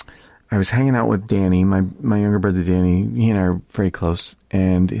was hanging out with Danny, my younger brother Danny. He and I are very close.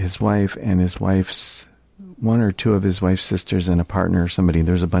 And his wife and his wife's, one or two of his wife's sisters and a partner or somebody.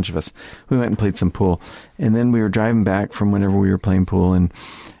 There was a bunch of us. We went and played some pool. And then we were driving back from whenever we were playing pool.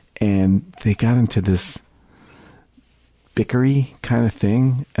 And they got into this bickery kind of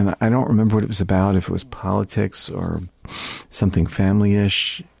thing, and I don't remember what it was about, if it was politics or something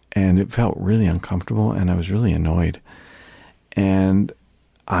family-ish, and it felt really uncomfortable, and I was really annoyed. And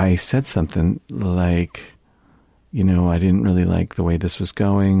I said something like, I didn't really like the way this was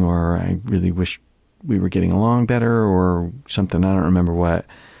going, or I really wish we were getting along better, or something, I don't remember what.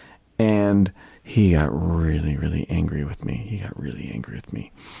 And he got really, really angry with me.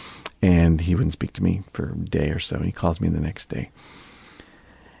 And he wouldn't speak to me for a day or so. And he calls me the next day.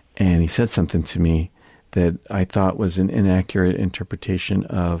 And he said something to me that I thought was an inaccurate interpretation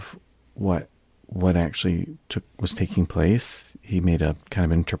of what actually was taking place. He made a kind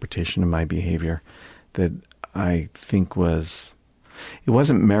of interpretation of my behavior that I think it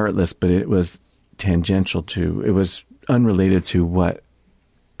wasn't meritless, but it was tangential to, it was unrelated to what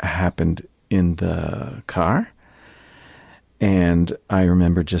happened in the car. And I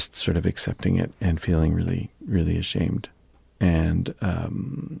remember just sort of accepting it and feeling really, really ashamed. And,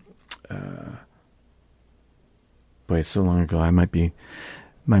 boy, it's so long ago.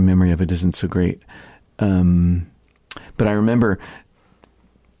 My memory of it isn't so great. But I remember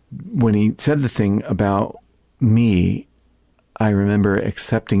when he said the thing about me, I remember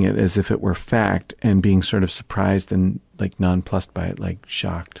accepting it as if it were fact and being sort of surprised and like nonplussed by it, like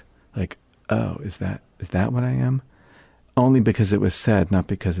shocked. Like, oh, is that what I am? Only because it was said, not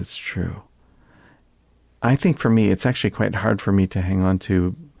because it's true. I think for me, it's actually quite hard for me to hang on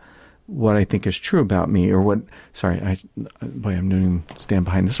to what I think is true about me, or I'm doing stand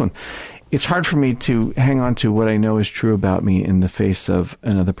behind this one. It's hard for me to hang on to what I know is true about me in the face of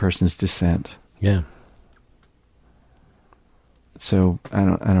another person's dissent. Yeah. So I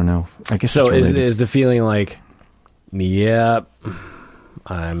don't know. I guess so. Is the feeling like, yep,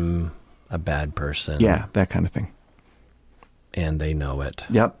 I'm a bad person? Yeah, that kind of thing. And they know it.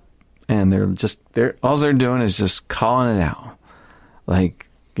 Yep. And all they're doing is just calling it out. Like,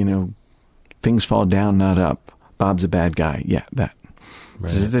 things fall down, not up. Bob's a bad guy. Yeah, that.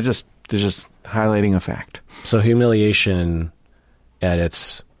 Right. They're just highlighting a fact. So humiliation at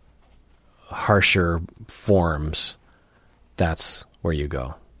its harsher forms, that's where you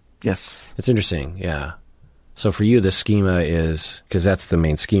go. Yes. It's interesting, yeah. So for you, the schema is, because that's the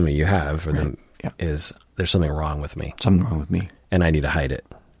main schema you have, for them, Yeah. is there's something wrong with me. Something wrong with me. And I need to hide it.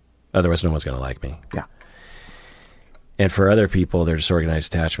 Otherwise, no one's going to like me. Yeah. And for other people, their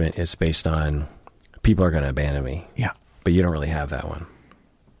disorganized attachment is based on people are going to abandon me. Yeah. But you don't really have that one.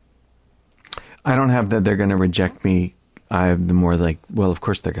 I don't have that they're going to reject me. I have the more like, well, of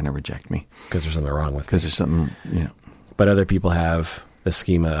course they're going to reject me. Because there's something wrong with me. Because there's something, But other people have the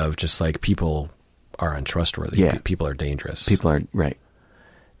schema of just like people are untrustworthy. Yeah. People are dangerous. People are, right.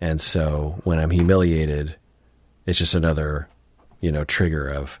 And so when I'm humiliated, it's just another, trigger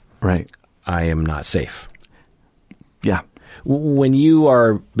of, Right. I am not safe. Yeah. When you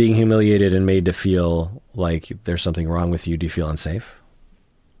are being humiliated and made to feel like there's something wrong with you, do you feel unsafe?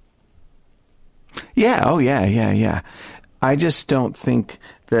 Yeah. Oh, yeah. I just don't think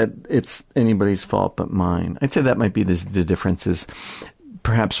that it's anybody's fault but mine. I'd say that might be the difference is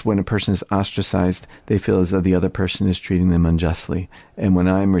perhaps when a person is ostracized, they feel as though the other person is treating them unjustly. And when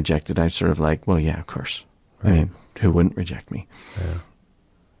I'm rejected, I sort of like, well, yeah, of course. Right. I mean, who wouldn't reject me? Yeah.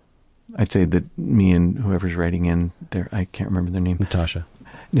 I'd say that me and whoever's writing in there, I can't remember their name.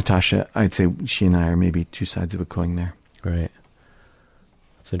 Natasha, I'd say she and I are maybe two sides of a coin there. Right.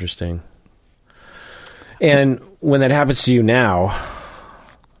 That's interesting. And when that happens to you now,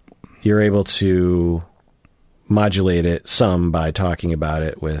 you're able to modulate it some by talking about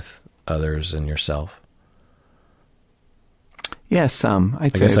it with others and yourself. Yeah, some. I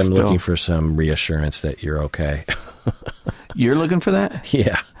guess I'm looking for some reassurance that you're okay. You're looking for that?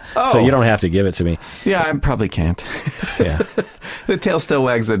 Yeah. Oh. So you don't have to give it to me. Yeah, I probably can't. Yeah. The tail still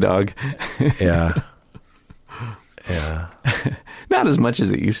wags the dog. Yeah. Yeah. Not as much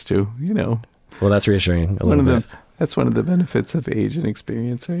as it used to, Well, that's reassuring a little bit. That's one of the benefits of age and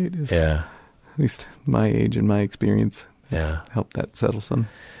experience, right? Yeah. At least my age and my experience help that settle some.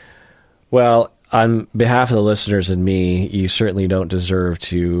 Well, on behalf of the listeners and me, you certainly don't deserve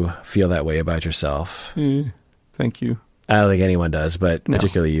to feel that way about yourself. Thank you. I don't think anyone does, but No.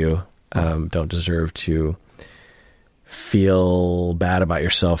 particularly you don't deserve to feel bad about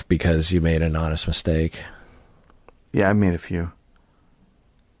yourself because you made an honest mistake. Yeah, I made a few.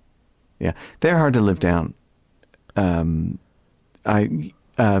 Yeah, they're hard to live down.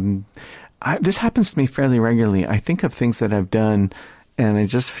 This happens to me fairly regularly. I think of things that I've done, and I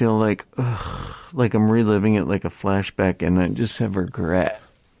just feel like I'm reliving it like a flashback, and I just have regret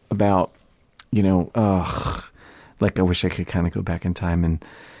about, like I wish I could kind of go back in time and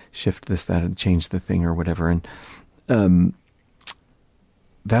shift this, that, and change the thing or whatever. And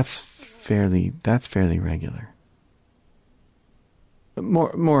that's fairly regular.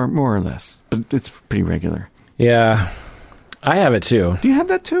 More or less, but it's pretty regular. Yeah, I have it too. Do you have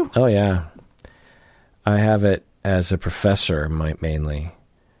that too? Oh, yeah. I have it as a professor, mainly.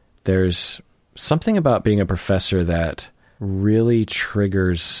 There's something about being a professor that really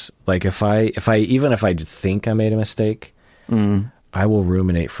triggers, like if I think I made a mistake, I will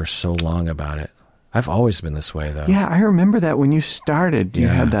ruminate for so long about it. I've always been this way, though. Yeah, I remember that when you started, you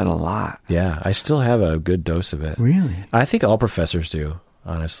had that a lot. Yeah, I still have a good dose of it. Really? I think all professors do,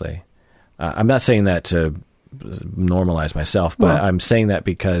 honestly. I'm not saying that to normalize myself, but I'm saying that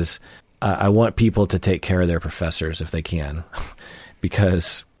because I want people to take care of their professors if they can,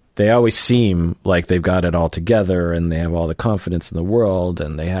 because they always seem like they've got it all together and they have all the confidence in the world,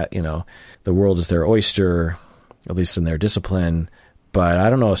 and they have, the world is their oyster, at least in their discipline. But I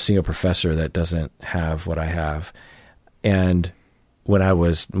don't know a single professor that doesn't have what I have. And when I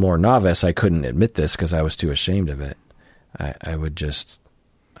was more novice, I couldn't admit this because I was too ashamed of it. I would just,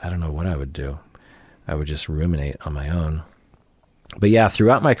 I don't know what I would do. I would just ruminate on my own. But yeah,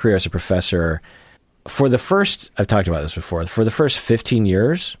 throughout my career as a professor, I've talked about this before, for the first 15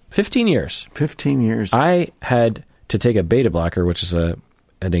 years, I had to take a beta blocker, which is an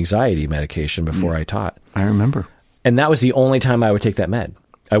anxiety medication before I taught. I remember. And that was the only time I would take that med.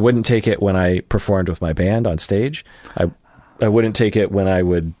 I wouldn't take it when I performed with my band on stage. I wouldn't take it when I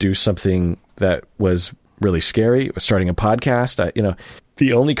would do something that was really scary, starting a podcast.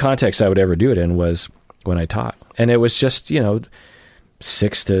 The only context I would ever do it in was when I taught. And it was just,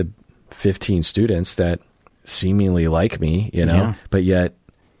 6 to 15 students that seemingly like me, but yet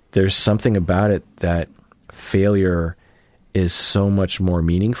there's something about it that failure is so much more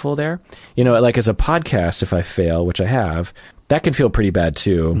meaningful there. Like as a podcast, if I fail, which I have, that can feel pretty bad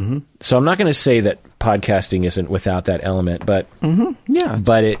too. Mm-hmm. So I'm not going to say that podcasting isn't without that element, but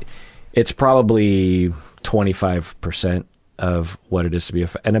but it's probably 25% of what it is to be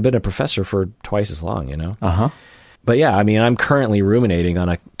and I've been a professor for twice as long, Uh-huh. But yeah, I mean, I'm currently ruminating on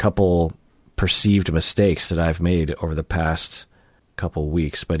a couple perceived mistakes that I've made over the past couple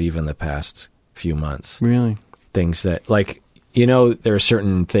weeks, but even the past few months. Really? things that, like, you know, there are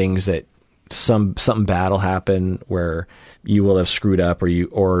certain things that something bad will happen where you will have screwed up,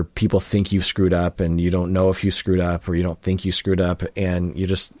 or people think you've screwed up and you don't know if you screwed up, or you don't think you screwed up, and you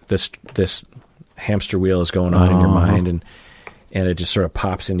just, this hamster wheel is going on in your mind, and it just sort of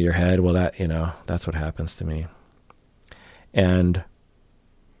pops into your head. Well, that, you know, that's what happens to me. And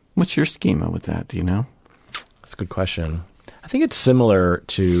what's your schema with that? Do you know? That's a good question. I think it's similar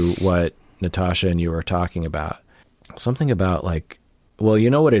to what Natasha and you were talking about. Something about, like, well, you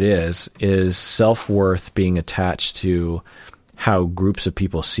know what it is self-worth being attached to how groups of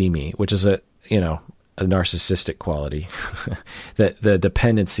people see me, which is a narcissistic quality. The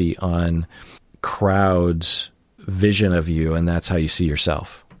dependency on crowds' vision of you, and that's how you see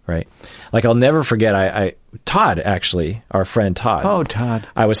yourself, right? Like, I'll never forget, Todd, actually, our friend Todd. Oh, Todd.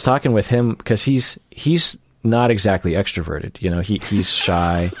 I was talking with him because he's not exactly extroverted. You know, he's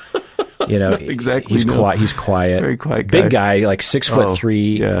shy. You know, exactly. He's quiet. He's quiet. Very quiet guy. Big guy, like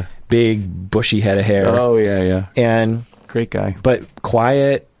 6'3". Yeah. Big bushy head of hair. Oh yeah. And great guy, but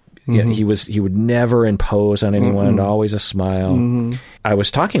quiet. You know, he would never impose on anyone. Always a smile. I was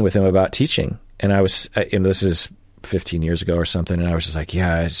talking with him about teaching, and I was, this is 15 years ago or something, and I was just like,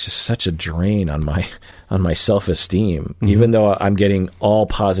 yeah, it's just such a drain on my self-esteem. Even though I'm getting all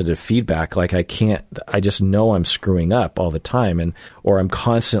positive feedback, like I just know I'm screwing up all the time, or I'm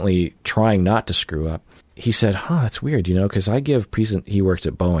constantly trying not to screw up. He said, that's weird, you know, because he worked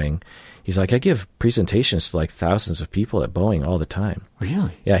at Boeing. He's like, I give presentations to like thousands of people at Boeing all the time.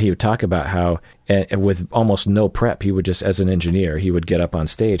 Really? Yeah, he would talk about how, and with almost no prep, he would just, as an engineer, he would get up on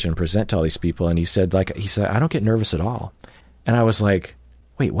stage and present to all these people. And he said, I don't get nervous at all. And I was like,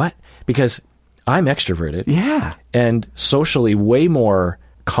 wait, what? Because I'm extroverted. Yeah. And socially way more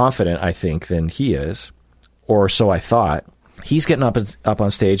confident, I think, than he is, or so I thought. He's getting up on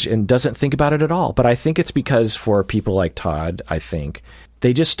stage and doesn't think about it at all. But I think it's because for people like Todd, I think,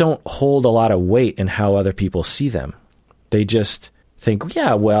 they just don't hold a lot of weight in how other people see them. They just think,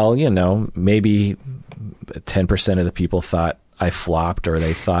 yeah, well, you know, maybe 10% of the people thought I flopped, or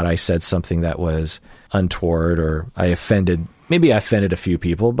they thought I said something that was untoward, or maybe I offended a few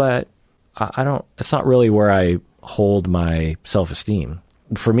people, but it's not really where I hold my self-esteem.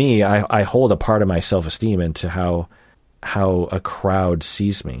 For me, I hold a part of my self-esteem into how a crowd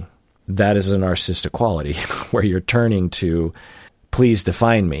sees me. That is a narcissistic quality where you're turning to, please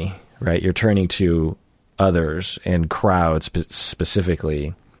define me, right? You're turning to others and crowds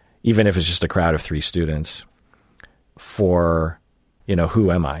specifically, even if it's just a crowd of 3 students, for, you know, who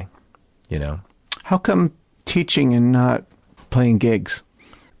am I, you know? How come teaching and not playing gigs?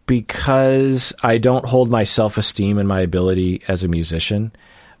 Because I don't hold my self-esteem and my ability as a musician.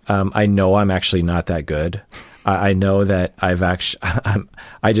 I know I'm actually not that good. I know that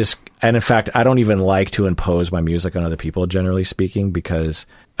and in fact, I don't even like to impose my music on other people, generally speaking, because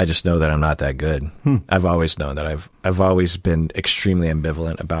I just know that I'm not that good. I've always known that. I've always been extremely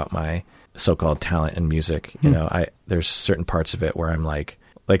ambivalent about my so-called talent in music. You know, there's certain parts of it where I'm like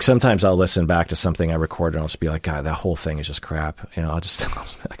sometimes I'll listen back to something I recorded and I'll just be like, God, that whole thing is just crap. You know,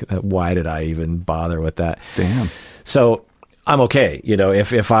 why did I even bother with that? Damn. So I'm okay. You know,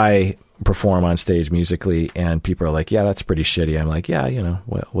 if I perform on stage musically and people are like, yeah, that's pretty shitty, I'm like, yeah, you know,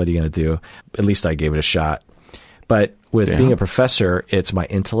 what are you going to do? At least I gave it a shot. But with being a professor, it's my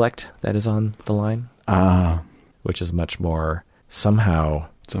intellect that is on the line, which is much more somehow.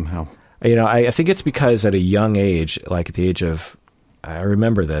 You know, I think it's because at a young age, like at the age of, I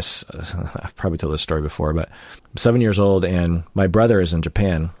remember this, I've probably told this story before, but I'm 7 years old and my brother is in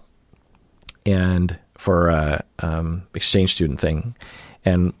Japan and for a exchange student thing.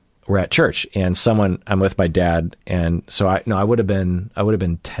 And we're at church and I'm with my dad. And so I would have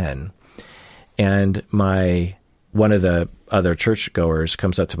been 10. And one of the other churchgoers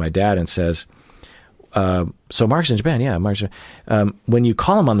comes up to my dad and says, so Mark's in Japan. Yeah, Mark's, when you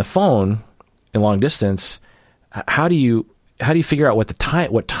call him on the phone in long distance, how do you figure out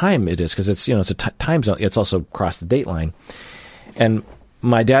what time it is? Cause it's, you know, it's a time zone. It's also across the date line. And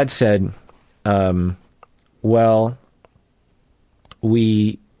my dad said, well,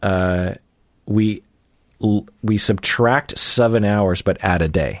 we subtract 7 hours, but add a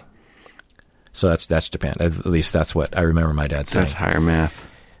day. So that's Japan. At least that's what I remember my dad saying. That's higher math.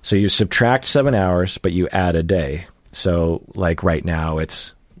 So you subtract 7 hours, but you add a day. So like right now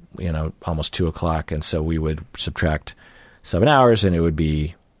it's, you know, almost 2:00. And so we would subtract 7 hours and it would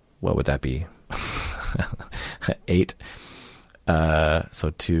be, what would that be? 8.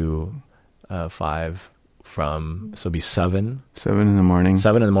 So 2, 5 from, so it'd be 7. 7 in the morning.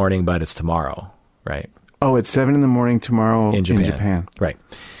 7 in the morning, but it's tomorrow, right? Oh, it's 7 in the morning tomorrow in Japan. Right.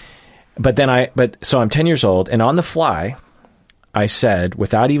 so I'm 10 years old, and on the fly, I said,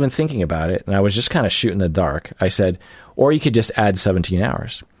 without even thinking about it, and I was just kind of shooting in the dark, I said, or you could just add 17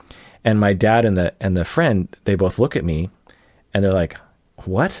 hours. And my dad and the friend, they both look at me, and they're like,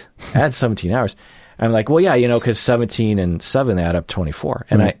 what? Add 17 hours? And I'm like, well, yeah, because 17 and 7 add up 24.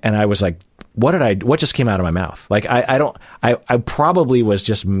 And I was like, what just came out of my mouth? Like, I probably was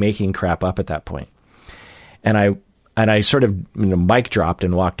just making crap up at that point. And I sort of mic dropped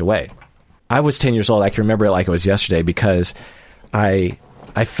and walked away. I was 10 years old. I can remember it like it was yesterday because I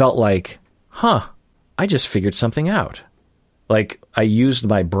felt like, I just figured something out. Like, I used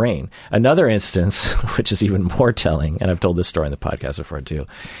my brain. Another instance, which is even more telling, and I've told this story in the podcast before too,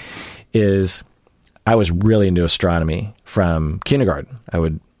 is I was really into astronomy from kindergarten. I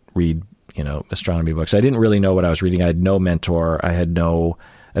would read, astronomy books. I didn't really know what I was reading. I had no mentor. I had no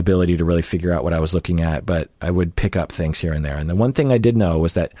ability to really figure out what I was looking at, but I would pick up things here and there. And the one thing I did know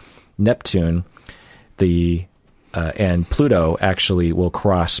was that Neptune, and Pluto actually will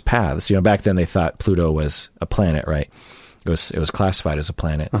cross paths. Back then they thought Pluto was a planet, right? It was classified as a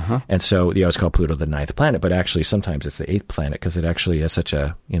planet. Uh-huh. And so they always call Pluto the 9th planet, but actually sometimes it's the 8th planet because it actually has such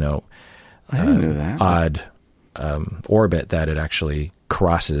a, I didn't know that. Odd orbit that it actually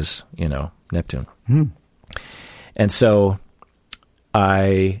crosses, Neptune. Hmm. And so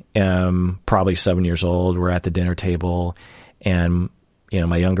I am probably 7 years old. We're at the dinner table, and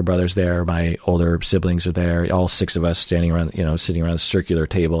my younger brother's there. My older siblings are there. All 6 of us standing around, sitting around a circular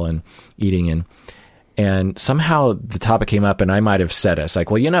table and eating. And somehow the topic came up, and I might have said it. It's like,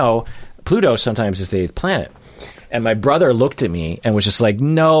 well, Pluto sometimes is the 8th planet. And my brother looked at me and was just like,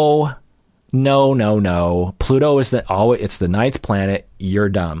 no. Pluto is it's the 9th planet. You're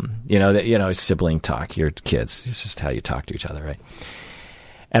dumb. It's sibling talk. You're kids. It's just how you talk to each other, right?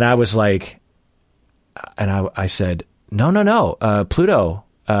 And I was like, I said, no. Pluto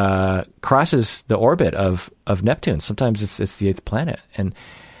crosses the orbit of Neptune. Sometimes it's the 8th planet.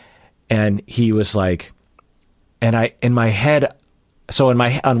 And he was like, and in my head,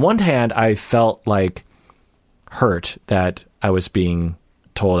 on one hand, I felt like hurt that I was being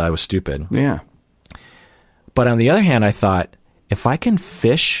told I was stupid. Yeah. But on the other hand, I thought, if I can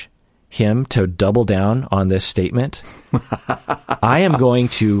fish him to double down on this statement, I am going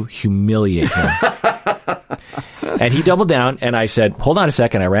to humiliate him. And he doubled down, and I said, hold on a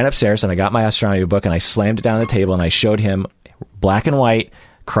second. I ran upstairs, and I got my astronomy book, and I slammed it down on the table, and I showed him black and white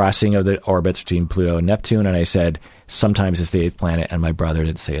crossing of the orbits between Pluto and Neptune, and I said, sometimes it's the 8th planet, and my brother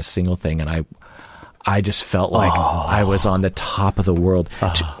didn't say a single thing, and I just felt like I was on the top of the world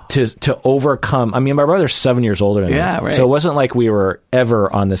to overcome. I mean, my brother's 7 years older than me, right. So it wasn't like we were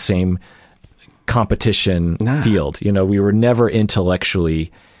ever on the same competition field. We were never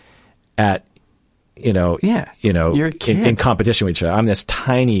intellectually at, You're a kid. in competition with each other. I'm this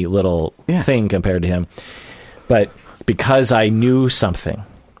tiny little thing compared to him. But because I knew something,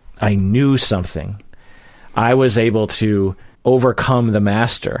 I was able to overcome the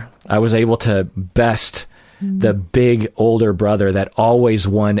master. I was able to best the big older brother that always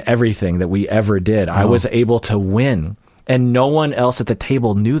won everything that we ever did. I was able to win. And no one else at the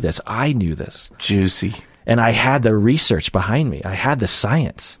table knew this. I knew this. Juicy. And I had the research behind me. I had the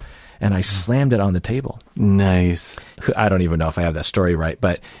science. And I slammed it on the table. Nice. I don't even know if I have that story right,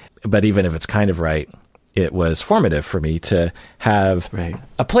 but even if it's kind of right, it was formative for me to have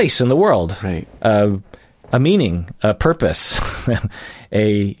a place in the world, a meaning, a purpose,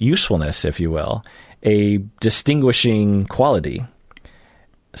 a usefulness, if you will, a distinguishing quality,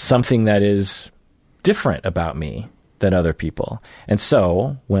 something that is different about me than other people. And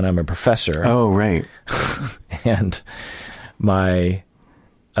so when I'm a professor, and my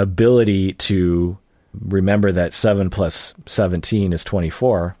ability to remember that 7 plus 17 is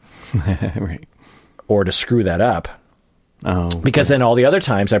 24, right. Or to screw that up. Because then all the other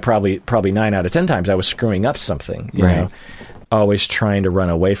times, I probably 9 out of 10 times, I was screwing up something, you know, always trying to run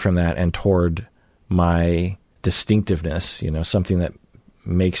away from that and toward my distinctiveness, something that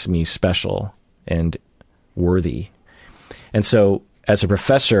makes me special and worthy. And so as a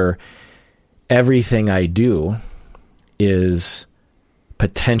professor, everything I do is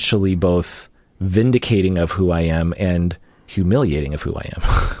potentially both vindicating of who I am and humiliating of who I am.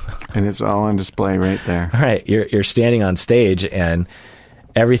 And it's all on display right there. All right. You're standing on stage, and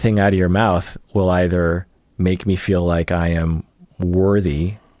everything out of your mouth will either make me feel like I am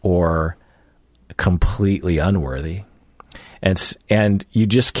worthy or completely unworthy. And you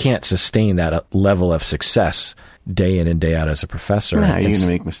just can't sustain that level of success day in and day out as a professor. No, you're going to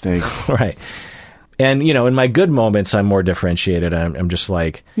make mistakes. Right. And, in my good moments, I'm more differentiated. I'm just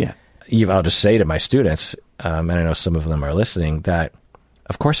like, I'll just say to my students, and I know some of them are listening, that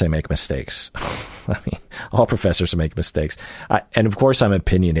of course I make mistakes. I mean, all professors make mistakes. And of course I'm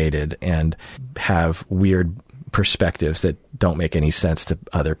opinionated and have weird perspectives that don't make any sense to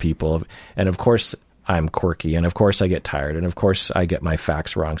other people. And of course I'm quirky, and of course I get tired, and of course I get my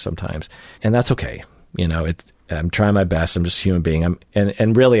facts wrong sometimes. And that's okay. You know, I'm trying my best. I'm just a human being.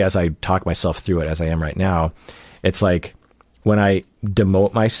 And really, as I talk myself through it, as I am right now, it's like when I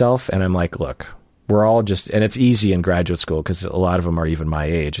demote myself and I'm like, look, we're all just, and it's easy in graduate school because a lot of them are even my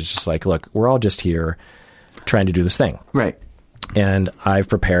age. It's just like, look, we're all just here trying to do this thing. Right. And I've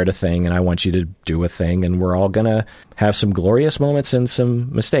prepared a thing, and I want you to do a thing, and we're all going to have some glorious moments and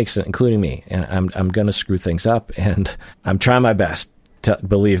some mistakes, including me. And I'm going to screw things up, and I'm trying my best.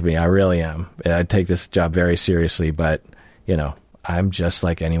 Believe me, I really am. I take this job very seriously, but you know, I'm just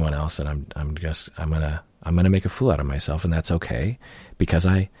like anyone else, and I'm gonna make a fool out of myself, and that's okay because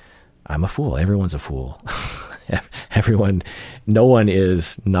I'm a fool. Everyone's a fool. No one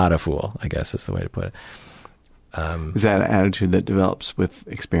is not a fool, I guess is the way to put it. Is that an attitude that develops with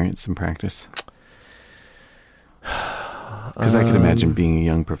experience and practice? Because I can imagine being a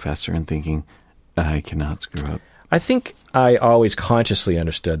young professor and thinking, I cannot screw up. I think I always consciously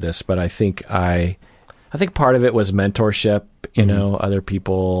understood this, but I think part of it was mentorship, you know, other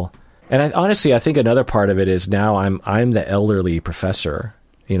people. And honestly, I think another part of it is now I'm the elderly professor.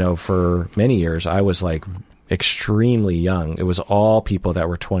 You know, for many years, I was like extremely young. It was all people that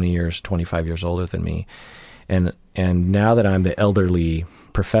were 20 years, 25 years older than me. And now that I'm the elderly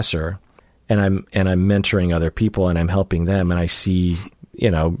professor and I'm mentoring other people and I'm helping them, and I see, you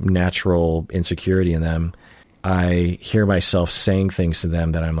know, natural insecurity in them, I hear myself saying things to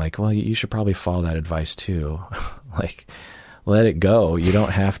them that I'm like, well, you should probably follow that advice too. Like, let it go. You don't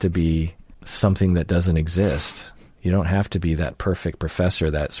have to be something that doesn't exist. You don't have to be that perfect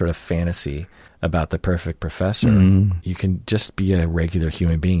professor, that sort of fantasy about the perfect professor. You can just be a regular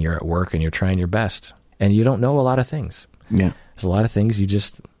human being. You're at work and you're trying your best. And you don't know a lot of things. Yeah. There's a lot of things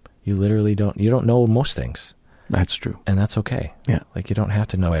you literally don't know most things. That's true. And that's okay. Yeah. Like, you don't have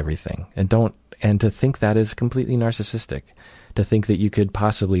to know everything. And to think that is completely narcissistic, to think that you could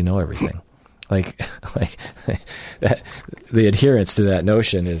possibly know everything. like that, the adherence to that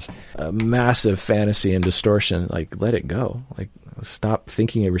notion is a massive fantasy and distortion. Like, let it go. Like, stop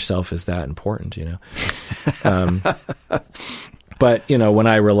thinking of yourself as that important, you know? But, you know, when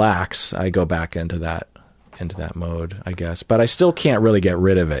I relax, I go back into that mode, I guess. But I still can't really get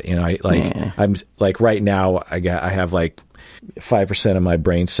rid of it. You know, I'm like right now, I have like 5% of my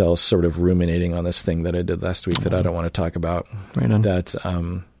brain cells sort of ruminating on this thing that I did last week that I don't want to talk about. Right on. That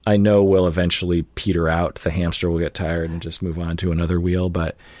I know will eventually peter out. The hamster will get tired and just move on to another wheel.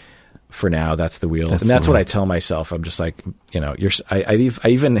 But for now, that's the wheel. That's what I tell myself. I'm just like, you know, I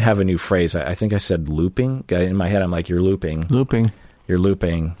even have a new phrase. I think I said looping. In my head, I'm like, you're looping. You're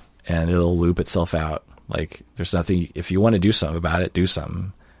looping, and it'll loop itself out. Like, there's nothing, if you want to do something about it, do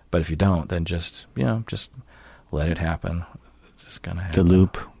something. But if you don't, then just let it happen. It's just going to happen. The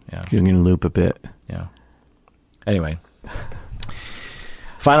loop. Yeah. You're going to loop a bit. Yeah. Anyway.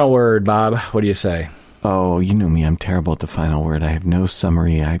 Final word, Bob. What do you say? Oh, you know me. I'm terrible at the final word. I have no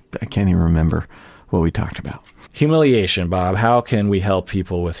summary. I can't even remember what we talked about. Humiliation, Bob. How can we help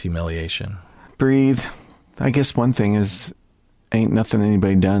people with humiliation? Breathe. I guess one thing is, ain't nothing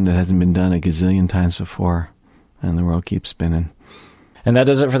anybody done that hasn't been done a gazillion times before, and the world keeps spinning. And that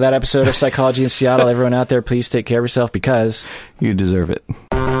does it for that episode of Psychology in Seattle. Everyone out there, please take care of yourself because you deserve it.